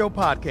 Smith Show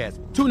podcast.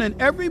 Tune in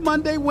every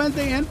Monday,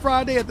 Wednesday, and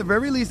Friday at the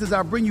very least as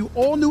I bring you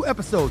all new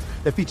episodes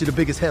that feature the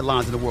biggest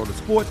headlines in the world of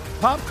sports,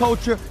 pop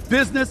culture,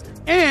 business,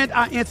 and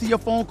I answer your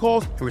phone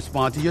calls and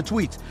respond to your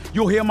tweets.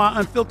 You'll hear my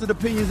unfiltered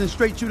opinions and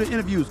straight-shooter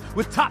interviews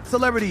with top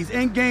celebrities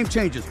and game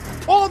changers.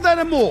 All that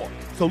and more.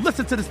 So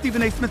listen to the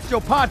Stephen A. Smith Show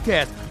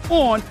podcast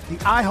on the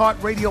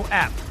iHeartRadio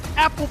app,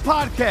 Apple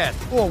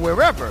Podcasts, or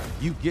wherever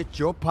you get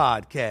your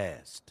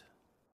podcast.